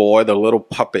little boy, their little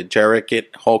puppet, Jared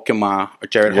Pokemon,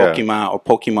 right? Jared.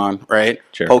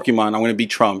 Pokemon. I'm going to be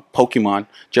Trump. Pokemon.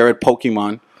 Jared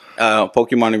Pokemon.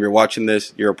 Pokemon, if you're watching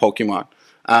this, you're a Pokemon.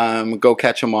 Go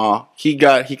catch 'em all. He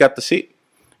got the seat.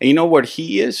 And you know what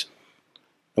he is?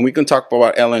 And we can talk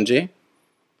about LNG.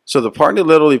 So the party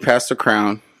literally passed the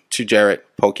crown to Jared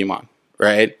Pokemon,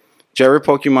 right? Jared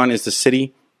Pokemon is the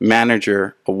city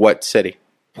manager of what city?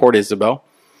 Port Isabel.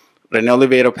 Rene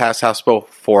Oliveira passed House Bill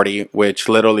 40, which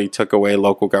literally took away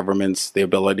local governments the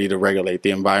ability to regulate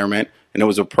the environment. And it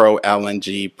was a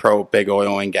pro-LNG, pro-big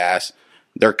oil and gas.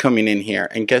 They're coming in here.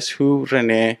 And guess who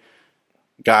Rene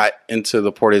got into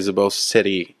the Port Isabel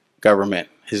city government?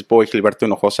 His boy, Gilberto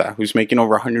Hinojosa, who's making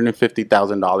over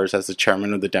 $150,000 as the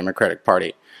chairman of the Democratic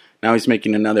Party. Now he's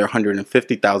making another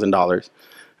 $150,000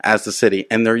 as the city.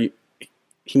 And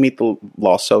he made the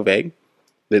law so vague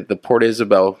that the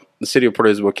city of Port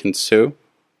Isabel can sue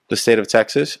the state of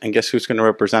Texas. And guess who's going to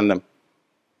represent them?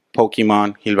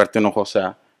 Pokemon, Gilberto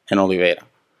Hinojosa, and Oliveira.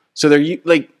 So they're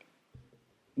like,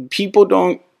 people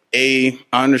don't, I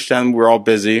understand we're all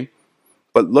busy,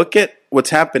 but look at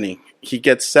what's happening. He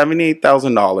gets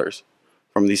 $78,000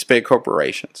 from these big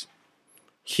corporations.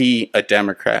 He, a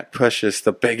Democrat, pushes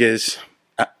the biggest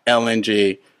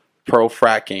LNG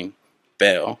pro-fracking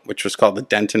bill, which was called the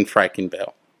Denton fracking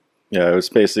bill. Yeah, it was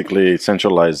basically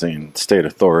centralizing state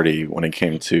authority when it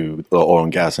came to the oil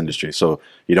and gas industry. So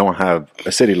you don't have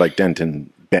a city like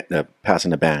Denton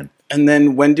passing a ban. And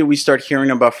then when did we start hearing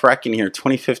about fracking here?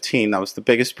 2015. That was the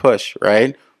biggest push,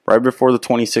 right? Right before the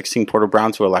 2016 Porter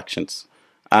Brownsville elections.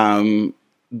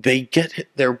 They get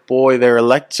their boy, they're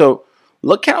elected. So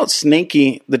look how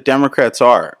snaky the Democrats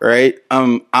are, right?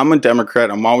 I'm a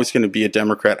Democrat. I'm always going to be a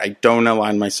Democrat. I don't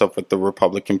align myself with the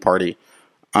Republican Party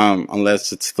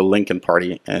unless it's the Lincoln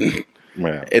Party. And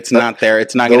it's not there.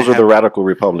 It's not. Those are the radical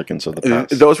Republicans of the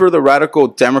past. Those were the radical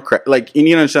Democrat. Like, you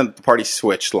need to understand that the party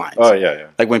switched lines. Oh, yeah.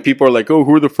 Like, when people are like, oh,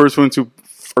 who are the first ones who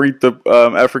freed the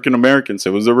African Americans?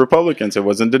 It was the Republicans. It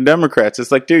wasn't the Democrats.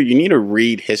 It's like, dude, you need to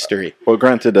read history. Well,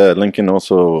 granted, Lincoln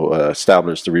also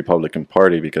established the Republican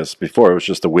Party because before it was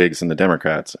just the Whigs and the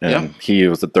Democrats. And he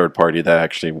was the third party that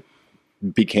actually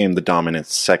became the dominant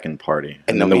second party.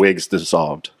 And then the Whigs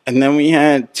dissolved. And then we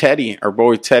had Teddy, our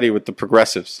boy Teddy, with the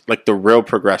progressives, like the real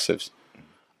progressives.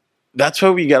 That's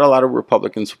why we got a lot of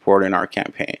Republican support in our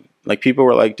campaign. Like, people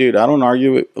were like, dude, I don't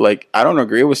argue, I don't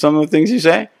agree with some of the things you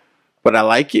say, but I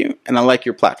like you and I like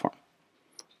your platform.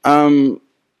 I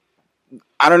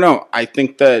don't know. I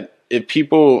think that if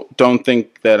people don't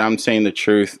think that I'm saying the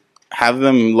truth, have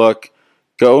them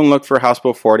go and look for House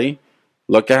Bill 40.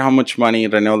 Look at how much money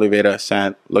Rene Oliveira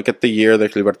sent. Look at the year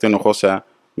that Gilberto Hinojosa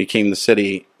became the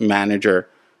city manager.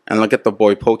 And look at the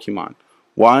boy Pokemon.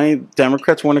 Why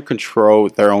Democrats want to control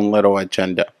their own little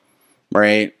agenda,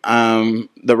 right?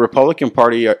 The Republican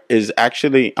Party is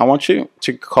actually, I want you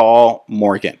to call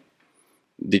Morgan,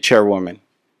 the chairwoman,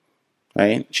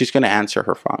 right? She's going to answer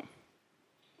her phone.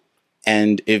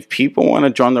 And if people want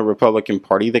to join the Republican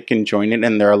Party, they can join it,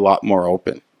 and they're a lot more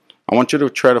open. I want you to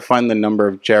try to find the number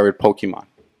of Jared Pokemon.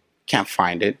 Can't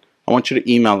find it. I want you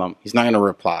to email him. He's not going to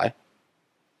reply.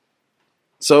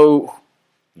 So,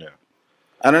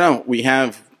 I don't know. We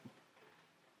have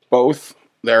both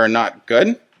that are not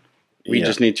good. We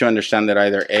just need to understand that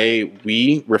either A,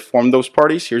 we reform those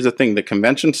parties. Here's the thing. The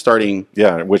convention's starting.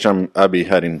 Yeah, which I'll be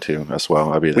heading to as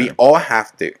well. I'll be there. We all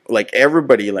have to. Like,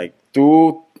 everybody. Like,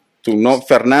 tú no,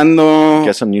 Fernando.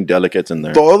 Get some new delegates in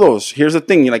there. Todos. Here's the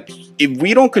thing. Like, if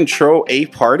we don't control a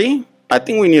party, I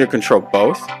think we need to control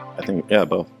both. I think,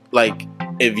 both. Like,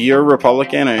 if you're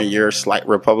Republican or you're a slight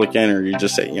Republican, or you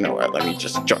just say, you know what, let me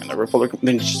just join the Republican,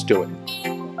 then just do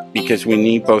it. Because we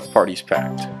need both parties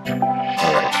packed. All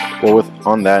right. Well,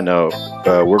 on that note,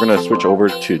 we're going to switch over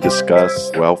to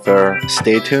discuss welfare.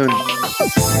 Stay tuned.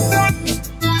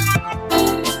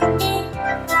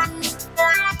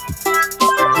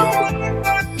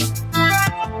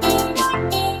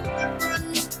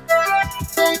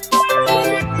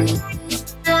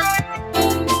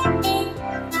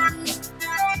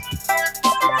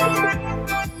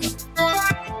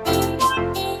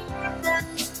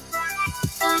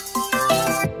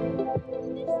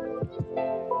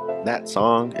 That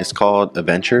song is called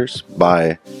Adventures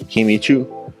by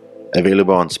Himichu,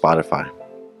 available on Spotify.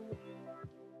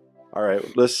 All right,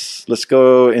 let's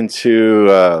go into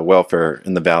welfare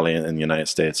in the Valley in the United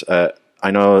States.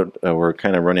 I know we're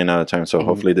kind of running out of time, so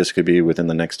hopefully this could be within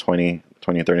the next 20,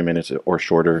 30 minutes or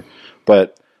shorter.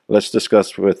 But let's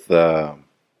discuss with... I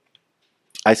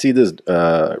see this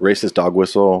racist dog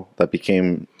whistle that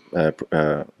became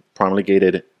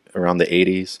promulgated around the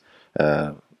 80s,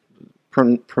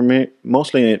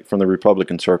 mostly from the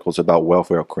Republican circles, about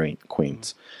welfare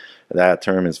queens. That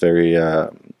term is very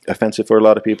offensive for a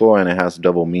lot of people, and it has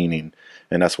double meaning.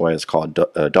 and that's why it's called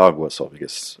dog whistle,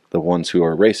 because the ones who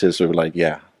are racist are like,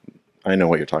 yeah, I know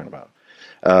what you're talking about.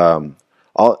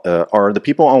 Are the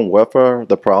people on welfare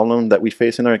the problem that we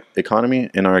face in our economy,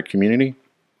 in our community?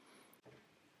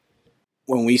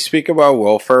 When we speak about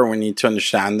welfare, we need to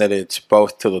understand that it's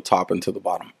both to the top and to the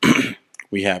bottom.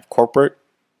 We have corporate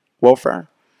welfare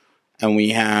and we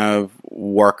have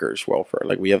workers' welfare.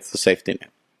 Like we have the safety net.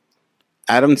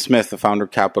 Adam Smith, the founder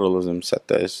of capitalism, said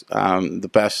this: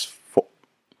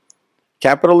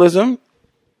 capitalism,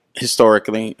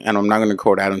 historically, and I'm not going to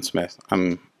quote Adam Smith.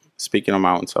 I'm speaking on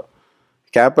my own self.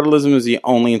 Capitalism is the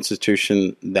only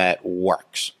institution that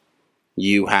works.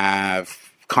 You have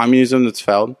communism that's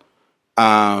failed,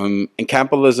 and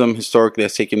capitalism historically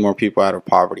has taken more people out of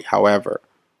poverty. However,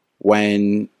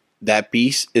 when that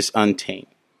beast is untamed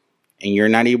and you're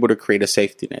not able to create a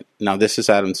safety net, now this is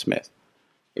Adam Smith.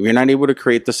 If you're not able to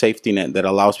create the safety net that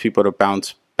allows people to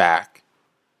bounce back,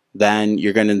 then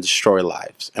you're going to destroy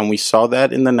lives. And we saw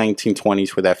that in the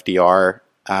 1920s with FDR,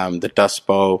 the Dust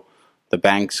Bowl, the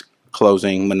banks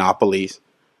closing, monopolies,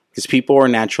 because people are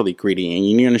naturally greedy. And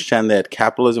you need to understand that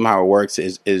capitalism, how it works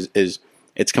is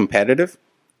it's competitive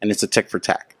and it's a tick for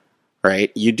tack,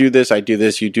 right? You do this, I do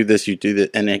this, you do this, you do this,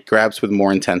 and it grabs with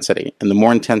more intensity. And the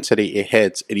more intensity it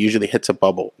hits, it usually hits a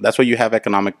bubble. That's why you have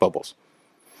economic bubbles,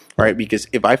 right? Because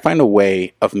if I find a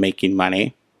way of making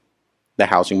money, the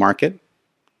housing market,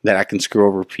 that I can screw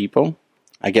over people,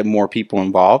 I get more people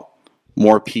involved,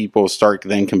 more people start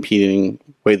then competing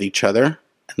with each other,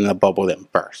 and the bubble then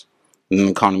bursts. And the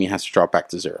economy has to drop back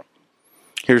to zero.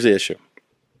 Here's the issue.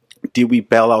 Did we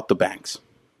bail out the banks?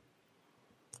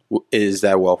 Is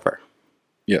that welfare?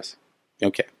 Yes.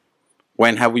 Okay.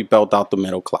 When have we bailed out the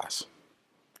middle class?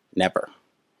 Never.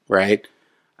 Right?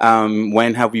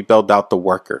 When have we bailed out the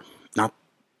worker?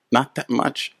 Not that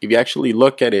much. If you actually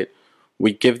look at it,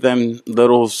 we give them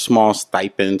little small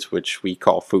stipends, which we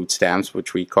call food stamps,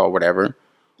 which we call whatever.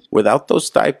 Without those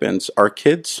stipends, our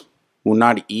kids will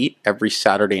not eat every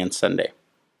Saturday and Sunday,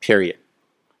 period.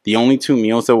 The only two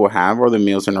meals that we'll have are the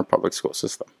meals in our public school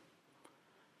system.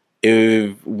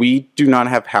 If we do not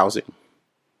have housing,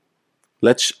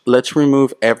 let's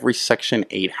remove every Section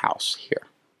 8 house here.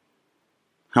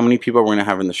 How many people are we going to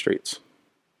have in the streets?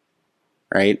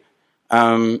 Right?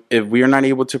 If we are not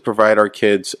able to provide our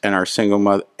kids and our single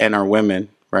mother and our women,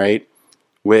 right,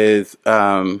 with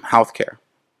health care,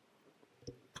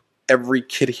 every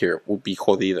kid here will be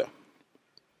jodido.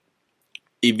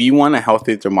 If you want a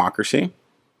healthy democracy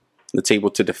that's able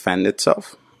to defend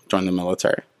itself, join the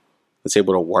military, that's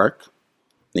able to work,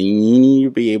 then you need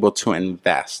to be able to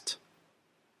invest.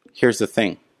 Here's the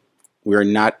thing. We're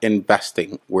not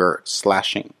investing. We're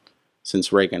slashing since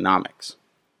Reaganomics.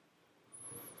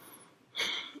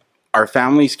 Our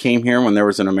families came here when there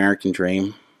was an American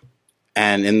dream.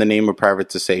 And in the name of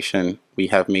privatization, we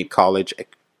have made college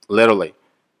literally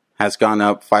has gone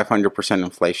up 500%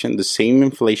 inflation. The same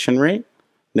inflation rate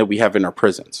that we have in our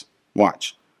prisons.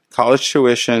 Watch. College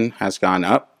tuition has gone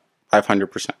up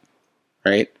 500%,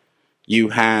 right? You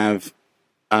have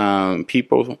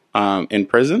people in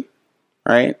prison,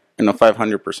 right? And a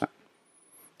 500%.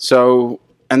 So,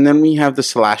 and then we have the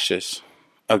slashes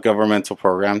of governmental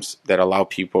programs that allow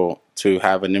people to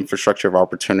have an infrastructure of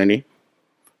opportunity,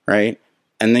 right?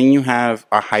 And then you have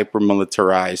a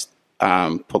hyper-militarized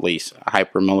police, a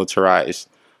hyper-militarized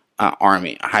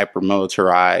army, a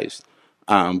hyper-militarized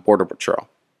border patrol.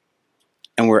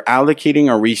 And we're allocating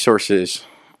our resources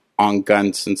on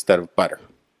guns instead of butter,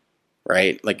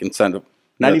 right? Like instead of,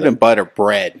 not even butter,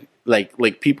 bread.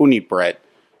 Like people need bread.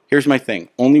 Here's my thing.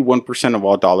 Only 1% of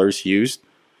all dollars used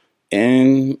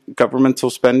in governmental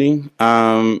spending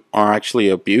are actually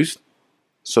abused.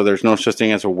 So there's no such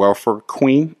thing as a welfare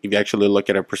queen. If you actually look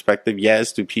at a perspective,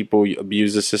 yes, do people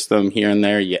abuse the system here and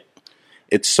there? Yeah.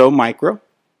 It's so micro.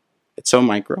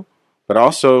 But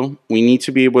also, we need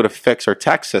to be able to fix our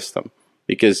tax system.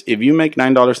 Because if you make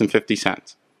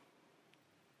 $9.50,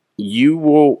 you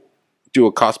will do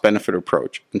a cost-benefit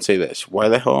approach and say this: why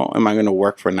the hell am I going to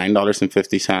work for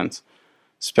 $9.50,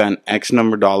 spend X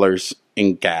number of dollars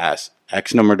in gas,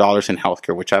 X number of dollars in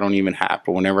healthcare, which I don't even have,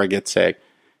 but whenever I get sick,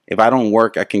 if I don't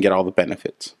work, I can get all the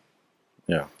benefits.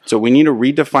 Yeah. So we need to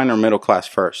redefine our middle class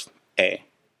first, A.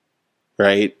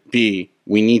 Right? B,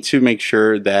 we need to make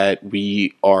sure that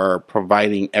we are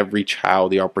providing every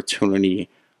child the opportunity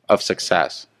of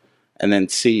success. And then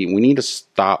C, we need to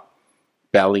stop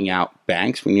bailing out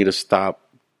banks. We need to stop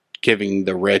giving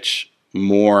the rich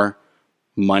more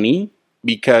money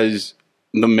because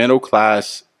the middle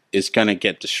class is going to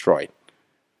get destroyed.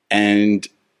 And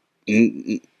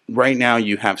right now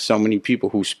you have so many people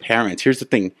whose parents, here's the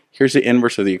thing, here's the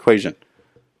inverse of the equation.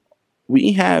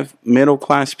 we have middle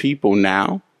class people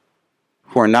now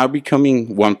who are now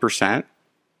becoming 1%,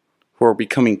 who are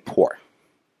becoming poor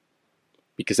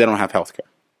because they don't have health care.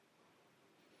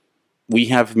 We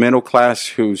have middle class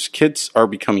whose kids are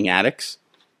becoming addicts.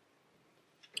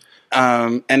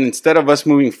 And instead of us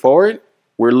moving forward,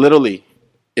 we're literally,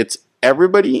 it's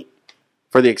everybody,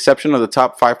 for the exception of the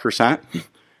top 5%,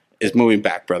 is moving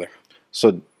back, brother.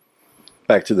 So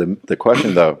back to the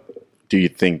question, though, do you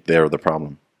think they're the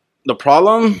problem? The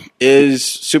problem is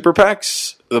super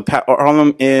PACs. The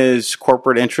problem is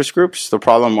corporate interest groups. The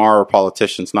problem are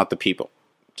politicians, not the people.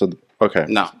 So okay,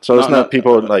 no. So it's not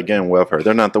people like getting welfare.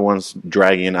 They're not the ones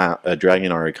dragging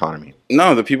our economy.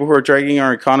 No, the people who are dragging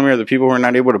our economy are the people who are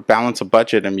not able to balance a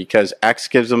budget, and because X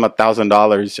gives them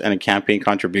 $1,000 in a campaign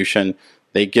contribution,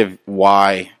 they give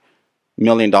Y $1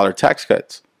 million tax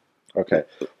cuts. Okay.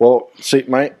 Well, see,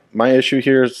 my issue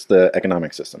here is the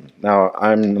economic system. Now,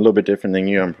 I'm a little bit different than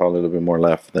you. I'm probably a little bit more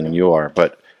left than you are.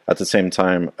 But at the same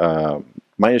time,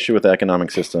 my issue with the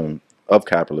economic system of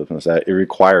capitalism is that it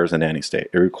requires an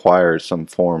anti-state. It requires some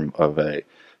form of a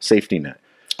safety net.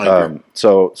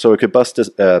 So it could bust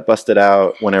it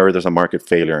out whenever there's a market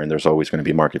failure, and there's always going to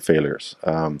be market failures.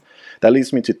 That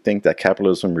leads me to think that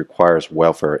capitalism requires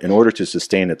welfare in order to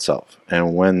sustain itself.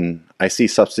 And when I see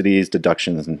subsidies,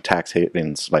 deductions, and tax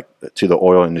havens, like to the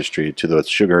oil industry, to the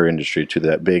sugar industry, to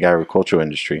the big agricultural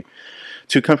industry,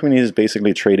 to companies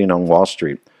basically trading on Wall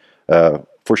Street,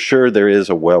 for sure there is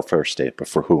a welfare state, but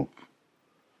for who?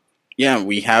 Yeah,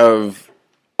 we have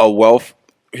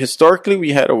historically,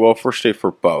 we had a welfare state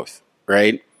for both,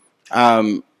 right?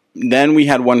 Then we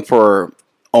had one for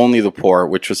only the poor,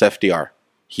 which was FDR.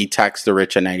 He taxed the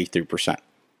rich at 93%,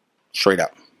 straight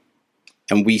up.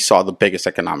 And we saw the biggest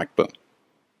economic boom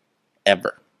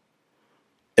ever.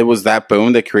 It was that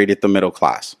boom that created the middle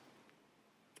class,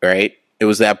 right? It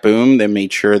was that boom that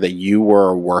made sure that you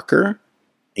were a worker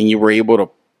and you were able to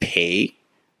pay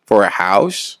for a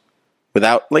house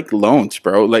without like loans,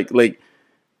 bro. Like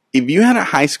if you had a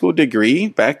high school degree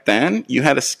back then, you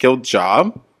had a skilled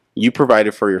job, you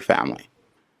provided for your family.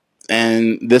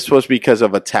 And this was because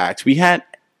of a tax. We had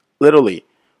literally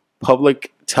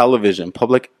public television,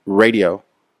 public radio,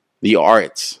 the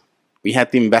arts. We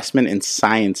had the investment in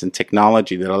science and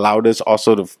technology that allowed us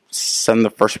also to send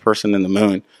the first person in the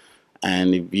moon.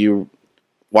 And if you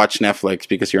watch Netflix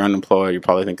because you're unemployed, you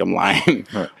probably think I'm lying.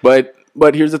 Right.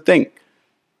 But here's the thing.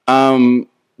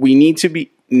 We need to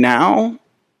be, now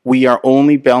we are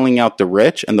only bailing out the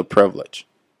rich and the privileged.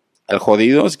 El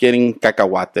jodido is getting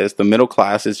cacahuates. The middle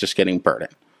class is just getting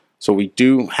burdened. So we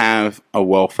do have a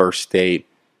welfare state,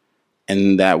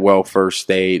 and that welfare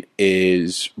state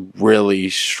is really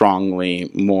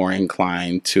strongly more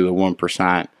inclined to the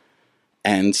 1%,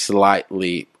 and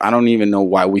slightly, I don't even know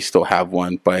why we still have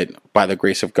one, but by the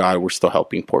grace of God, we're still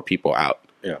helping poor people out.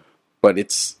 Yeah. But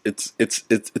it's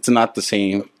not the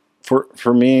same.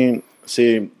 For me,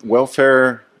 see,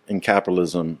 welfare and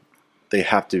capitalism, they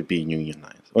have to be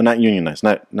unionized. Well, not unionized,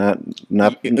 not.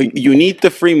 You need the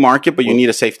free market, but you need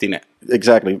a safety net.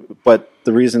 Exactly, but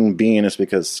the reason being is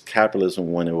because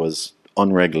capitalism, when it was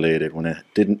unregulated, when it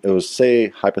didn't, it was, say,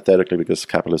 hypothetically, because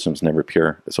capitalism is never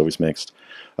pure, it's always mixed.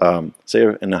 Say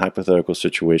in a hypothetical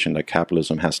situation that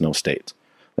capitalism has no state.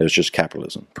 There's just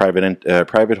capitalism.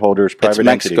 Private holders, private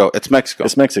Mexico. entity. It's Mexico.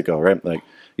 It's Mexico, right? Like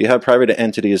you have private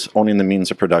entities owning the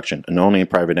means of production, and only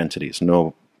private entities,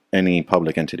 no any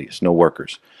public entities, no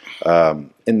workers.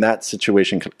 In that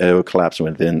situation, it will collapse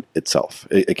within itself.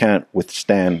 It can't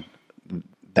withstand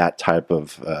that type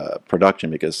of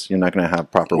production because you're not going to have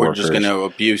proper workers. We're just going to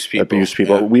abuse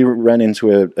people. Yeah. We ran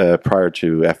into it prior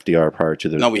to FDR, prior to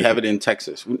the... No, we have it in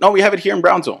Texas. No, we have it here in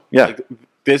Brownsville. Yeah. Like,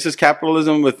 this is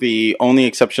capitalism with the only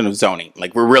exception of zoning.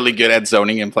 Like, we're really good at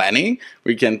zoning and planning.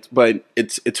 We can, but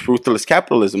it's ruthless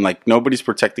capitalism. Like, nobody's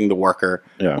protecting the worker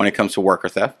when it comes to worker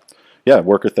theft. Yeah,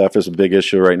 worker theft is a big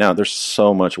issue right now. There's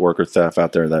so much worker theft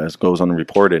out there that goes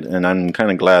unreported, and I'm kind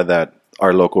of glad that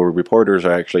our local reporters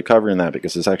are actually covering that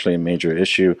because it's actually a major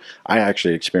issue. I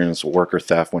actually experienced worker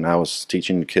theft when I was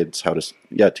teaching kids how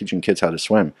to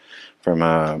swim from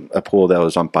a pool that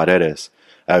was on Paredes.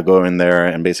 I go in there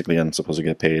and basically I'm supposed to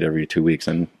get paid every 2 weeks,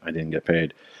 and I didn't get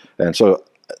paid, and so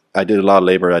I did a lot of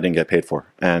labor I didn't get paid for,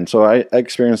 and so I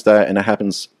experienced that, and it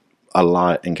happens a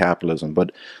lot in capitalism.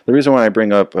 But the reason why I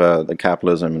bring up the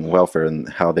capitalism and welfare and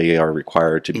how they are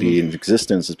required to be in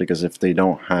existence is because if they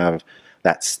don't have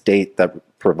that state that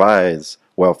provides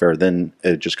welfare, then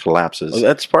it just collapses. Well,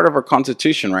 that's part of our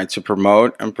constitution, right? To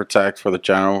promote and protect for the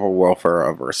general welfare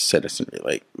of our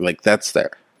citizenry. Like that's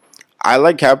there. I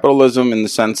like capitalism in the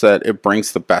sense that it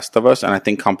brings the best of us, and I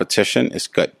think competition is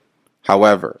good.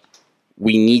 However,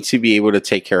 we need to be able to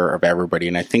take care of everybody.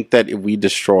 And I think that if we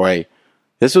destroy,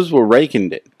 this is what Reagan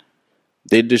did.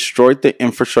 They destroyed the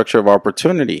infrastructure of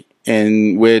opportunity,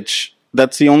 in which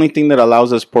that's the only thing that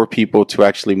allows us poor people to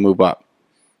actually move up.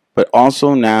 But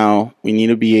also now we need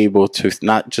to be able to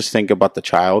not just think about the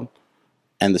child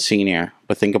and the senior,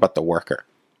 but think about the worker.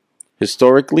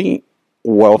 Historically,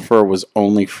 welfare was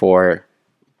only for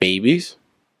babies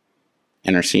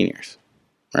and our seniors,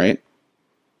 right?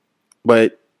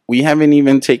 But we haven't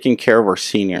even taken care of our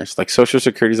seniors. Like, Social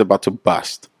Security is about to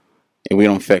bust if we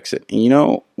don't fix it. And you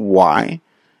know why?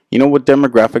 You know what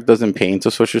demographic doesn't pay into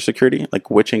Social Security?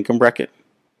 Like, which income bracket?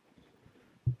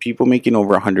 People making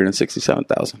over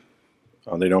 $167,000.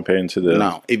 Oh, they don't pay into the...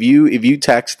 No. If you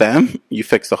tax them, you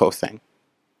fix the whole thing.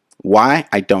 Why?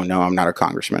 I don't know. I'm not a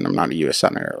congressman. I'm not a U.S.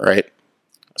 senator, right?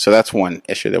 So that's one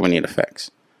issue that we need to fix.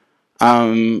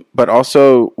 But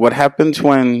also, what happens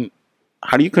when...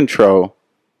 How do you control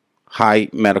high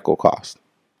medical costs?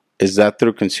 Is that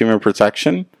through consumer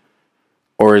protection?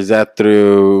 Or is that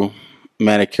through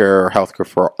Medicare or healthcare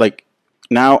for all? Like,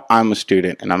 now I'm a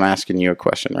student and I'm asking you a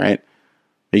question, right?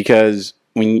 Because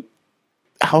when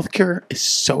healthcare is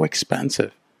so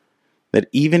expensive that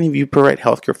even if you provide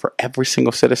healthcare for every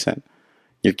single citizen,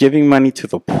 you're giving money to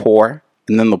the poor,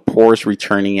 and then the poor is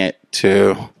returning it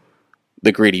to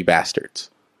the greedy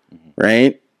bastards,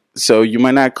 right? So you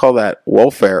might not call that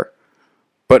welfare,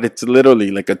 but it's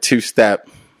literally like a two-step.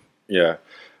 Yeah.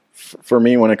 For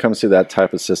me, when it comes to that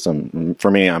type of system, for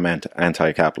me, I'm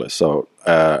anti-capitalist. So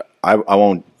I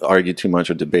won't argue too much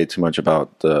or debate too much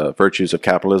about the virtues of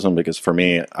capitalism, because for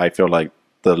me, I feel like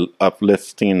the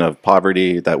uplifting of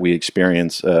poverty that we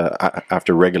experience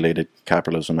after regulated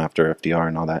capitalism, after FDR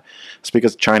and all that, it's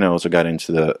because China also got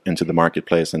into the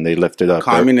marketplace and they lifted up.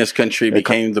 Communist country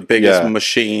became the biggest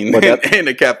machine in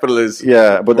the capitalist.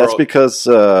 Yeah, but world. that's because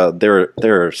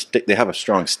they have a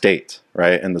strong state,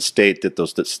 right? And the state did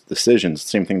those decisions.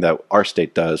 Same thing that our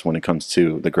state does when it comes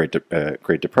to the Great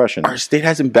Depression. Our state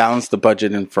hasn't balanced the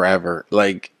budget in forever.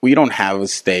 Like, we don't have a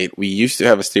state. We used to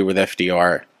have a state with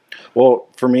FDR. Well,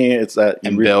 for me, it's that...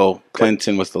 And Bill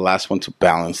Clinton was the last one to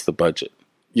balance the budget.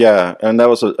 Yeah, and that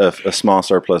was a small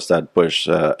surplus that Bush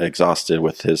exhausted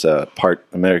with his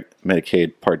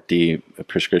Medicaid Part D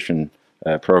prescription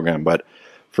program. But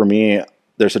for me,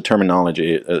 there's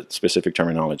a specific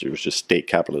terminology, which is state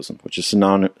capitalism, which is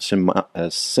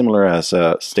similar as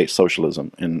state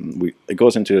socialism. And it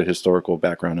goes into a historical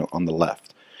background on the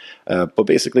left. But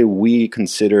basically, we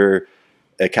consider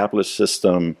a capitalist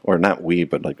system, or not we,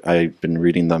 but like I've been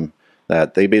reading them,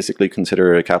 that they basically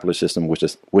consider a capitalist system which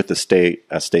is with the state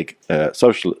as state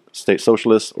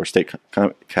socialist or state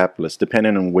capitalist,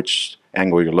 depending on which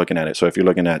angle you're looking at it. So if you're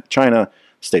looking at China,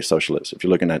 state socialist. If you're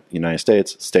looking at the United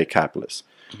States, state capitalist.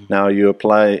 Mm-hmm. Now you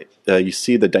apply, you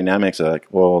see the dynamics of like,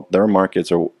 well, their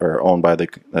markets are owned by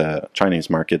the Chinese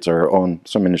markets,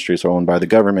 some industries are owned by the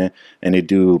government, and they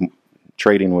do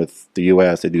trading with the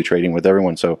U.S., they do trading with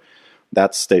everyone. So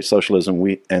that's state socialism.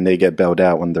 And they get bailed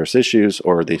out when there's issues,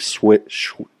 or they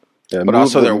switch. But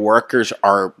also,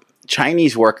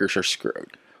 Chinese workers are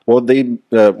screwed. Well,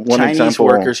 Chinese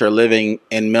workers are living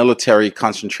in military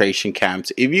concentration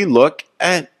camps. If you look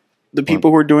at the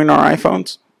people who are doing our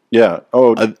iPhones,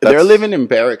 they're living in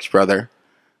barracks, brother.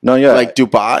 No, yeah, like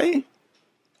Dubai.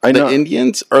 I know. The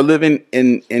Indians are living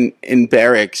in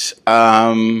barracks.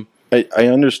 I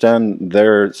understand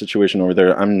their situation over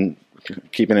there. I'm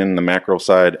keeping it in the macro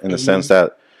side in the sense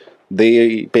that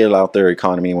they bail out their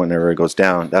economy whenever it goes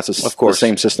down. That's the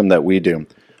same system that we do.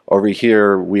 Over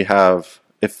here, we have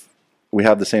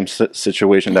the same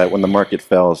situation that when the market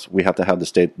fails, we have to have the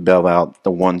state bail out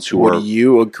the ones who are... Do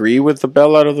you agree with the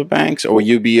bailout of the banks, or will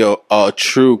you be a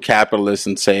true capitalist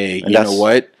and say, you know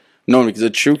what? No, because a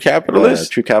true capitalist... a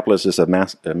true capitalist is a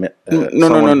mass...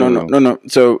 No.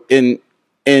 So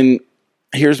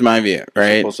here's my view,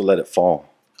 right? You're supposed to let it fall.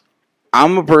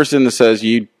 I'm a person that says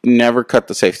you never cut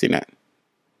the safety net.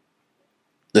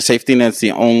 The safety net's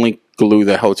the only glue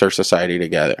that holds our society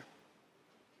together.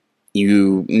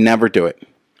 You never do it.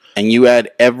 And you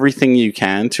add everything you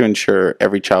can to ensure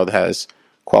every child has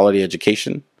quality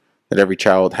education, that every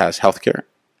child has healthcare,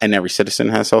 and every citizen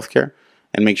has healthcare,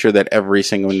 and make sure that every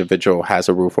single individual has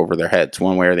a roof over their heads,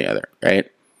 one way or the other,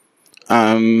 right?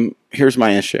 Here's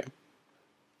my issue.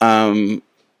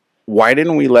 Why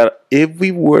didn't we if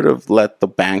we would have let the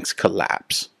banks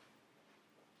collapse,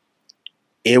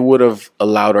 it would have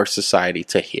allowed our society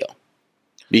to heal.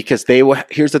 Because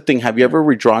here's the thing, have you ever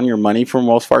withdrawn your money from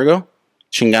Wells Fargo?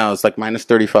 Chingao, it's like minus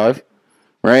 35,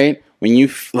 right? When you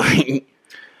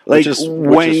Which is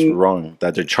wrong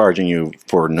that they're charging you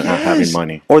for not having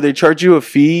money. Or they charge you a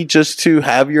fee just to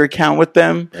have your account with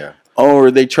them. Yeah.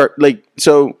 Or they charge,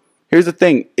 so here's the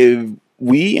thing. If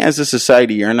we as a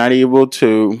society are not able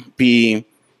to be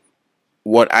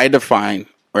what I define,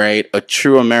 right, a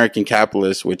true American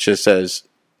capitalist, which just says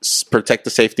protect the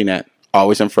safety net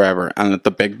always and forever, and let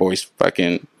the big boys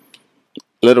fucking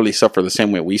literally suffer the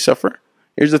same way we suffer.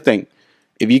 Here's the thing.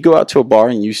 If you go out to a bar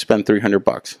and you spend $300,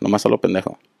 nomás a lo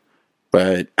pendejo,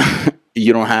 but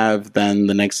you don't have then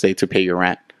the next day to pay your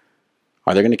rent,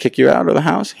 are they going to kick you out of the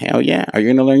house? Hell yeah. Are you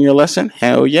going to learn your lesson?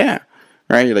 Hell yeah.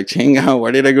 Right? You're like, ching out.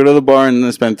 Why did I go to the bar and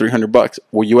then spend $300?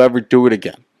 Will you ever do it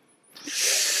again?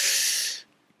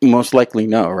 Most likely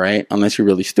no, right? Unless you're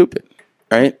really stupid,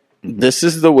 right? Mm-hmm. This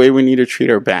is the way we need to treat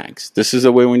our banks. This is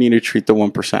the way we need to treat the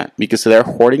 1%, because they're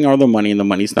hoarding all the money and the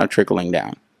money's not trickling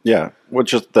down. Yeah,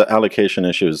 which is the allocation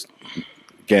issue is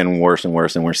getting worse and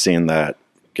worse, and we're seeing that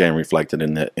getting reflected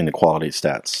in the inequality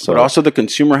stats. So, but also the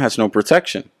consumer has no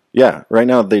protection. Yeah, right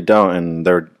now they don't, and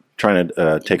they're trying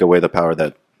to take away the power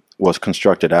that was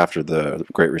constructed after the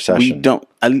Great Recession. We don't.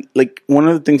 One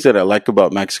of the things that I like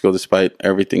about Mexico, despite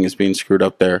everything is being screwed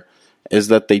up there, is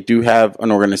that they do have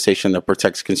an organization that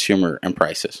protects consumer and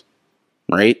prices,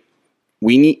 right?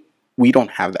 We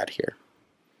don't have that here.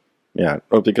 Yeah,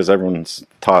 because everyone's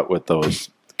taught with those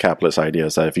capitalist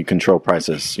ideas that if you control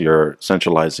prices, you're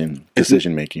centralizing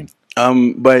decision making.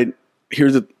 But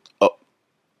here's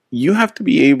you have to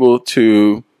be able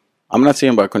to. I'm not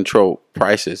saying about control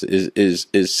prices.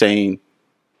 Is saying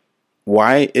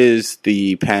why is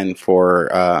the pen for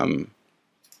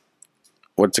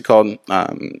what's it called?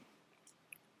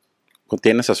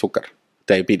 Tienes azúcar,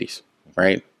 diabetes,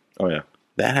 right? Oh yeah,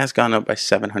 that has gone up by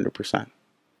 700%.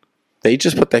 They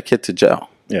just put that kid to jail.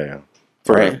 Yeah.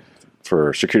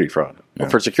 For security fraud. Yeah.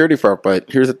 For security fraud. But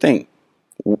here's the thing.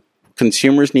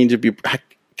 Consumers need to be...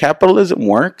 Capitalism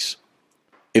works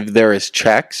if there is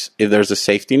checks, if there's a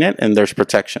safety net, and there's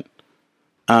protection.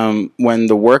 When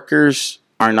the workers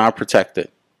are not protected,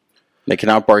 they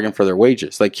cannot bargain for their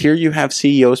wages. Like here you have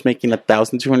CEOs making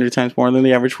 1,200 times more than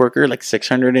the average worker, like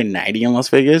 690 in Las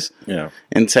Vegas. Yeah.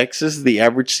 In Texas, the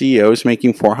average CEO is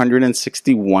making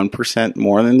 461%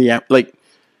 more than the like.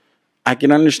 I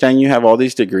can understand you have all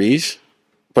these degrees,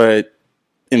 but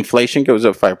inflation goes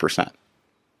up 5%.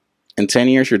 In 10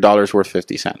 years, your dollar's worth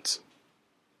 50 cents.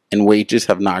 And wages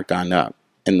have not gone up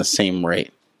in the same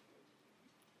rate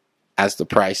as the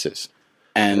prices.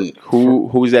 And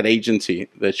who's that agency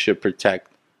that should protect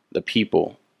the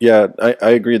people? Yeah,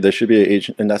 I agree. There should be an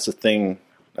agent, and that's the thing.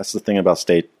 That's the thing about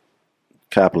state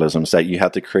capitalism, is that you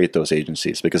have to create those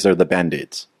agencies because they're the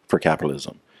band-aids for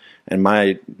capitalism. And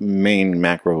my main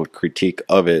macro critique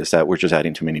of it is that we're just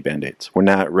adding too many band-aids. We're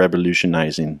not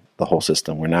revolutionizing the whole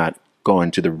system. We're not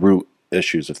going to the root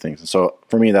issues of things. And so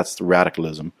for me, that's the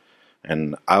radicalism.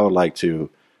 And I would like to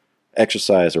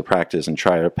exercise or practice and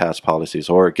try to pass policies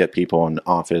or get people in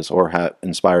office or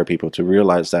inspire people to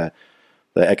realize that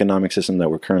the economic system that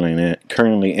we're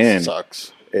currently in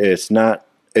sucks. It's not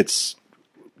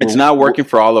working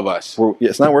for all of us.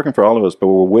 It's not working for all of us, but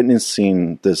we're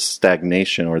witnessing this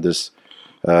stagnation or this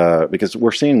because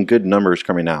we're seeing good numbers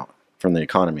coming out from the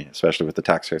economy, especially with the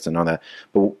tax rates and all that.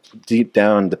 But deep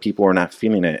down, the people are not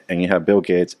feeling it. And you have Bill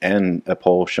Gates and a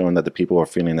poll showing that the people are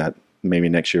feeling that maybe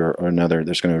next year or another,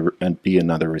 there's going to be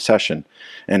another recession.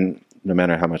 And no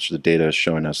matter how much the data is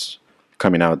showing us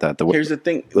coming out that here's the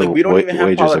thing, like we don't even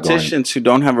have politicians who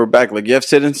don't have our back. Like you have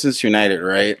Citizens United,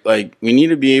 right? Like we need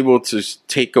to be able to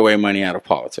take away money out of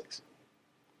politics.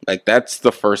 Like that's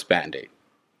the first band-aid,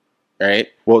 right?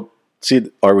 Well,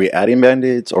 see, are we adding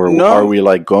band-aids or are we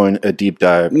like going a deep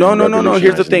dive? No.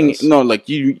 Here's the thing. This? No, like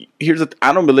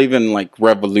I don't believe in like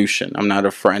revolution. I'm not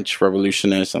a French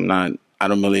revolutionist. I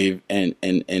don't believe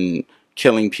in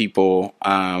killing people.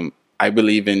 I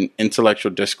believe in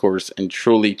intellectual discourse and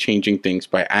truly changing things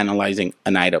by analyzing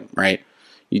an item, right?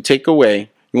 You take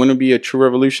away, you want to be a true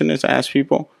revolutionist, I ask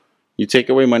people, you take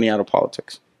away money out of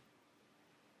politics.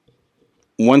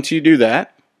 Once you do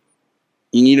that,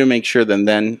 you need to make sure that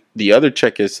then the other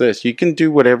check is this. You can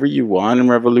do whatever you want in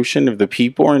revolution. If the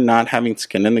people are not having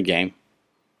skin in the game,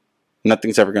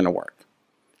 nothing's ever going to work.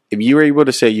 If you were able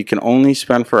to say you can only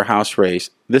spend for a house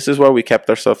raise, this is why we kept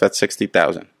ourselves at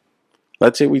 60,000.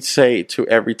 Let's say we say to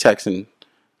every Texan,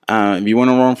 if you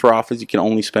want to run for office, you can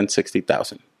only spend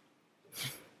 60,000,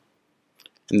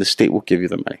 and the state will give you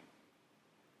the money.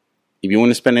 If you want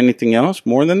to spend anything else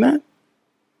more than that,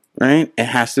 right? It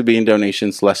has to be in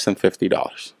donations less than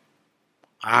 $50.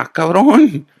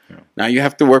 Cabrón. Yeah. Now you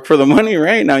have to work for the money,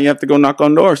 right? Now you have to go knock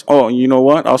on doors. Oh, you know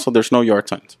what? Also, there's no yard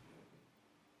signs.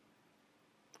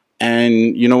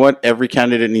 And you know what? Every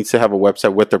candidate needs to have a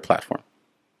website with their platform.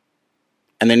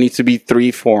 And there needs to be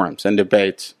 3 forums and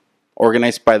debates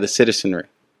organized by the citizenry.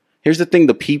 Here's the thing.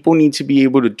 The people need to be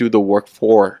able to do the work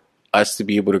for us to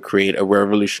be able to create a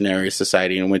revolutionary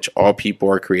society in which all people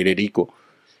are created equal.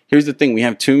 Here's the thing. We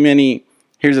have too many.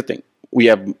 Here's the thing. We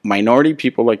have minority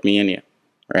people like me and you,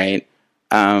 right?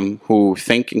 Who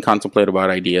think and contemplate about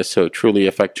ideas to truly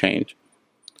affect change.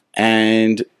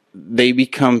 And they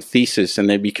become theses and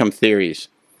they become theories.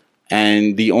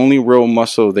 And the only real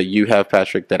muscle that you have,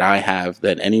 Patrick, that I have,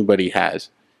 that anybody has,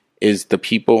 is the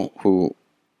people who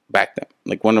back them.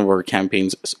 Like one of our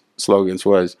campaign's slogans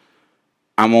was,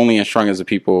 I'm only as strong as the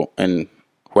people and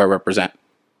who I represent.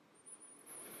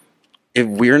 If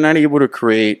we're not able to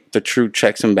create the true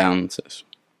checks and balances,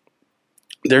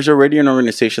 there's already an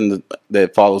organization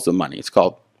that follows the money. It's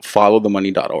called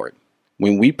followthemoney.org.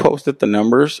 When we posted the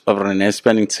numbers of René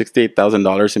spending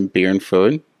 $68,000 in beer and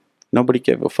food, nobody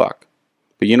gave a fuck.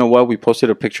 But you know what? We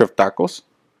posted a picture of tacos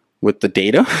with the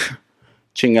data.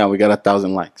 Chinga, we got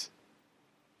 1,000 likes.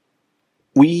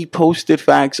 We posted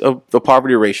facts of the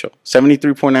poverty ratio.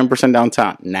 73.9%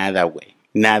 downtown. Nada, way.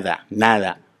 Nada.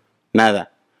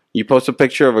 You post a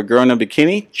picture of a girl in a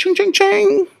bikini. Ching, ching,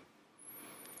 ching.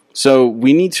 So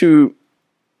we need to...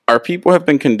 Our people have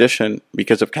been conditioned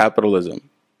because of capitalism.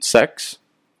 Sex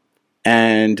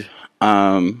and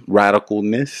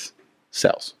radicalness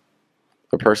sells.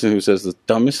 The person who says the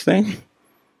dumbest thing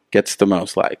gets the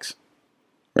most likes,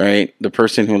 right? The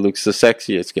person who looks the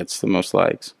sexiest gets the most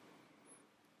likes.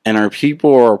 And our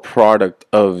people are a product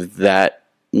of that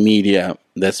media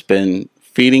that's been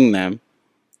feeding them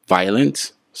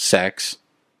violence, sex,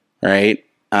 right?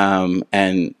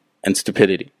 And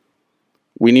stupidity.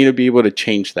 We need to be able to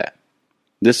change that.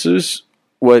 This is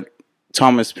what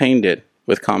Thomas Paine did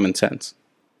with common sense.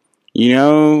 You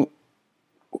know,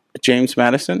 James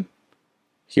Madison,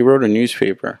 he wrote a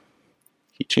newspaper.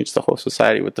 He changed the whole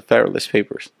society with the Federalist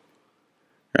Papers,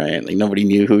 right? Like nobody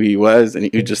knew who he was, and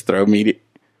he would just throw media.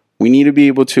 We need to be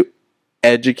able to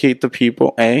educate the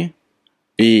people, A,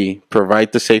 B,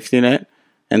 provide the safety net,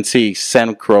 and C,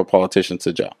 send corrupt politicians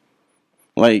to jail.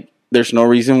 Like, there's no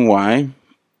reason why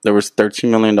there was $13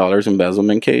 million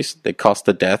embezzlement case that caused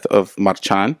the death of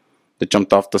Marchand, that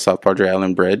jumped off the South Padre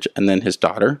Island Bridge, and then his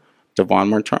daughter, Devon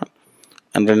Marchand.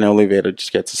 And René Oliveira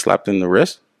just gets slapped in the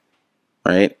wrist,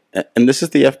 right? And this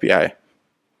is the FBI.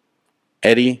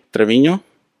 Eddie Trevino,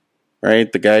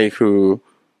 right? The guy who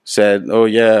said, oh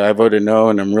yeah, I voted no,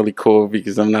 and I'm really cool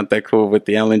because I'm not that cool with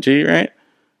the LNG, right?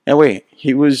 And wait,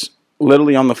 he was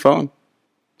literally on the phone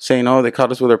saying, oh, they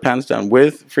caught us with our pants down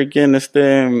with freaking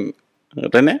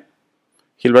René.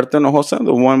 Gilberto Hinojosa,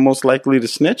 the one most likely to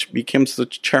snitch, becomes the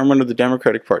chairman of the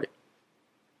Democratic Party.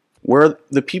 Where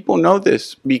the people know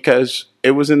this because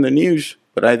it was in the news,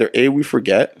 but either A, we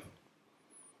forget,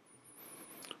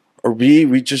 or B,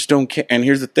 we just don't care. And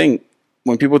here's the thing.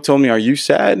 When people told me, are you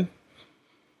sad?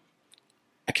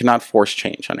 I cannot force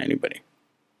change on anybody.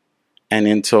 And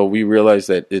until we realize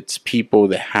that it's people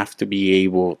that have to be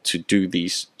able to do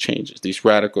these changes, these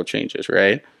radical changes,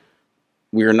 right?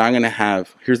 We are not going to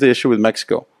have... Here's the issue with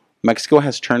Mexico. Mexico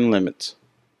has term limits.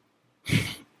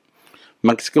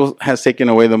 Mexico has taken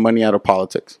away the money out of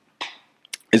politics.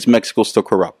 Is Mexico still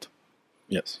corrupt?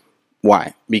 Yes.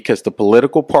 Why? Because the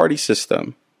political party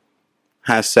system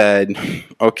has said,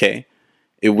 okay,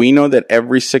 if we know that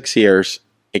every 6 years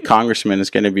a congressman is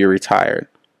going to be retired,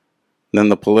 then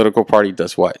the political party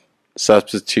does what?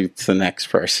 Substitutes the next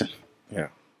person. Yeah.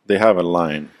 They have a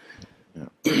line. Yeah.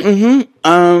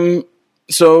 Mm-hmm.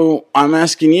 So I'm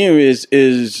asking you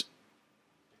is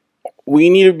we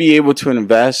need to be able to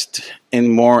invest in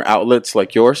more outlets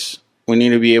like yours. We need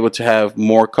to be able to have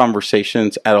more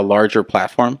conversations at a larger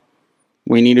platform.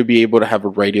 We need to be able to have a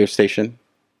radio station.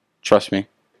 Trust me.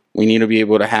 We need to be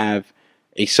able to have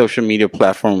a social media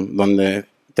platform donde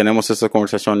tenemos estas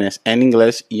conversaciones en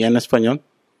inglés y en español,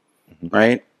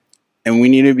 right? And we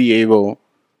need to be able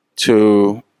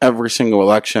to, every single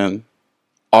election,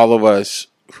 all of us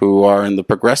who are in the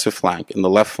progressive flank, in the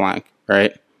left flank,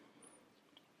 right?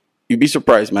 You'd be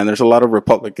surprised, man. There's a lot of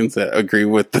Republicans that agree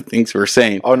with the things we're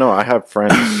saying. Oh, no. I have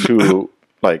friends who,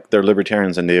 like, they're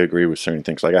libertarians and they agree with certain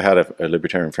things. Like, I had a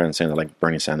libertarian friend saying that, like,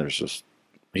 Bernie Sanders was...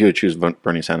 He would choose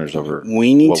Bernie Sanders over...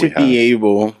 We need to be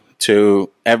able to,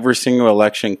 every single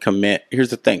election, commit. Here's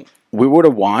the thing. We would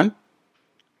have won.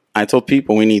 I told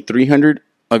people we need 300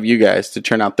 of you guys to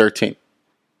turn out 13.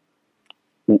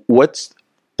 What's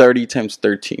 30 times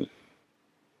 13?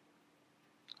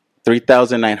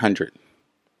 3,900.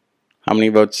 How many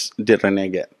votes did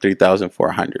René get?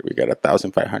 3,400. We got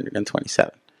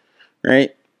 1,527.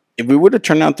 Right? If we would have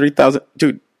turned out 3,000...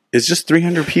 Dude, is just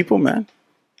 300 people, man,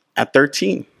 at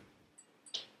 13.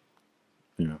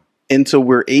 Yeah. And so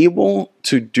we're able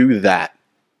to do that,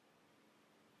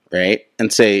 right?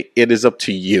 And say, it is up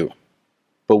to you.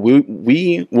 But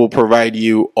we will provide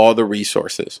you all the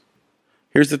resources.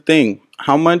 Here's the thing.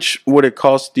 How much would it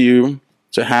cost you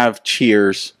to have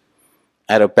cheers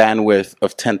at a bandwidth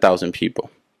of 10,000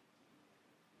 people?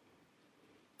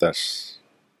 That's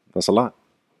a lot.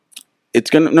 It's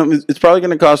probably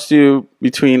gonna cost you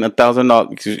between $1,000.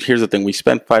 Because here's the thing: we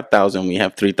spent 5,000, we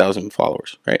have 3,000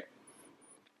 followers, right?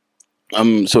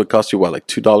 So it costs you what, like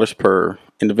 $2 per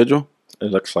individual?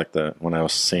 It looks like that when I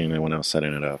was seeing it, when I was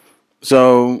setting it up.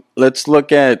 So let's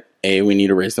look at A, we need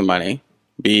to raise the money.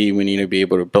 B, we need to be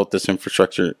able to build this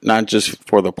infrastructure, not just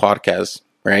for the podcast,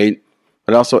 right?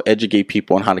 But also educate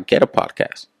people on how to get a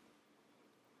podcast,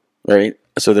 right?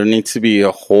 So there needs to be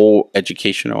a whole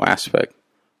educational aspect.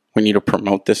 We need to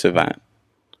promote this event.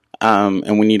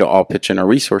 And we need to all pitch in our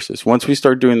resources. Once we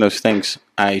start doing those things,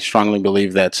 I strongly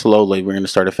believe that slowly we're going to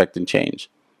start affecting change.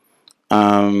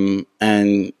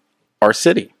 And our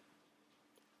city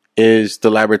is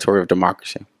the laboratory of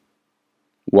democracy.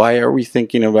 Why are we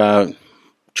thinking about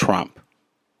Trump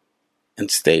and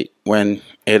state when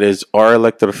it is our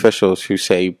elected officials who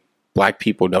say black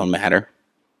people don't matter?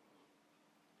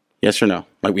 Yes or no?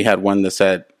 Like we had one that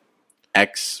said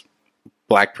X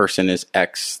black person is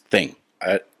X thing.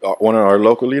 One of our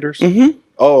local leaders? Mm-hmm.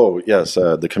 Oh, yes,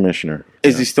 the commissioner.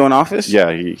 Is he still in office?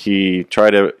 Yeah, he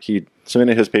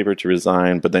submitted his paper to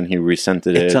resign, but then he resent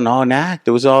it. It's an all act.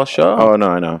 It was all show. Oh, no,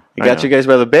 I know. You got you guys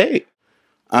by the bait.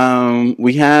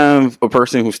 We have a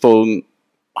person who stole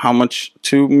how much?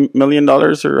 $2 million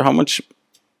or how much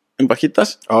in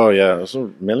fajitas? Oh, yeah. Those are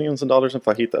millions of dollars in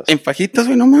fajitas. In fajitas,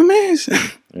 we no mames.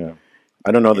 Yeah.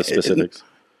 I don't know the specifics.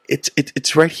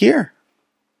 It's right here,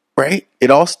 right?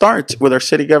 It all starts with our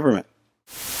city government.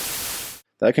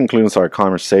 That concludes our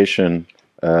conversation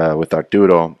with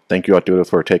Arturo. Thank you, Arturo,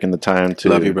 for taking the time to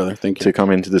Love you, brother. Thank you. To come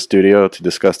into the studio to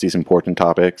discuss these important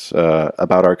topics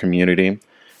about our community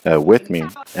with me.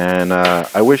 And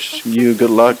I wish you good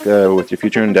luck with your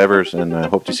future endeavors, and I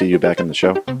hope to see you back in the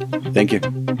show. Thank you.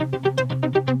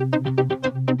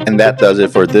 And that does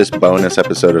it for this bonus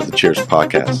episode of the Cheers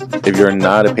podcast. If you're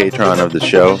not a patron of the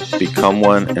show, become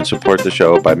one and support the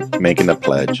show by making a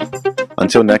pledge.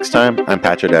 Until next time, I'm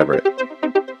Patrick Everett.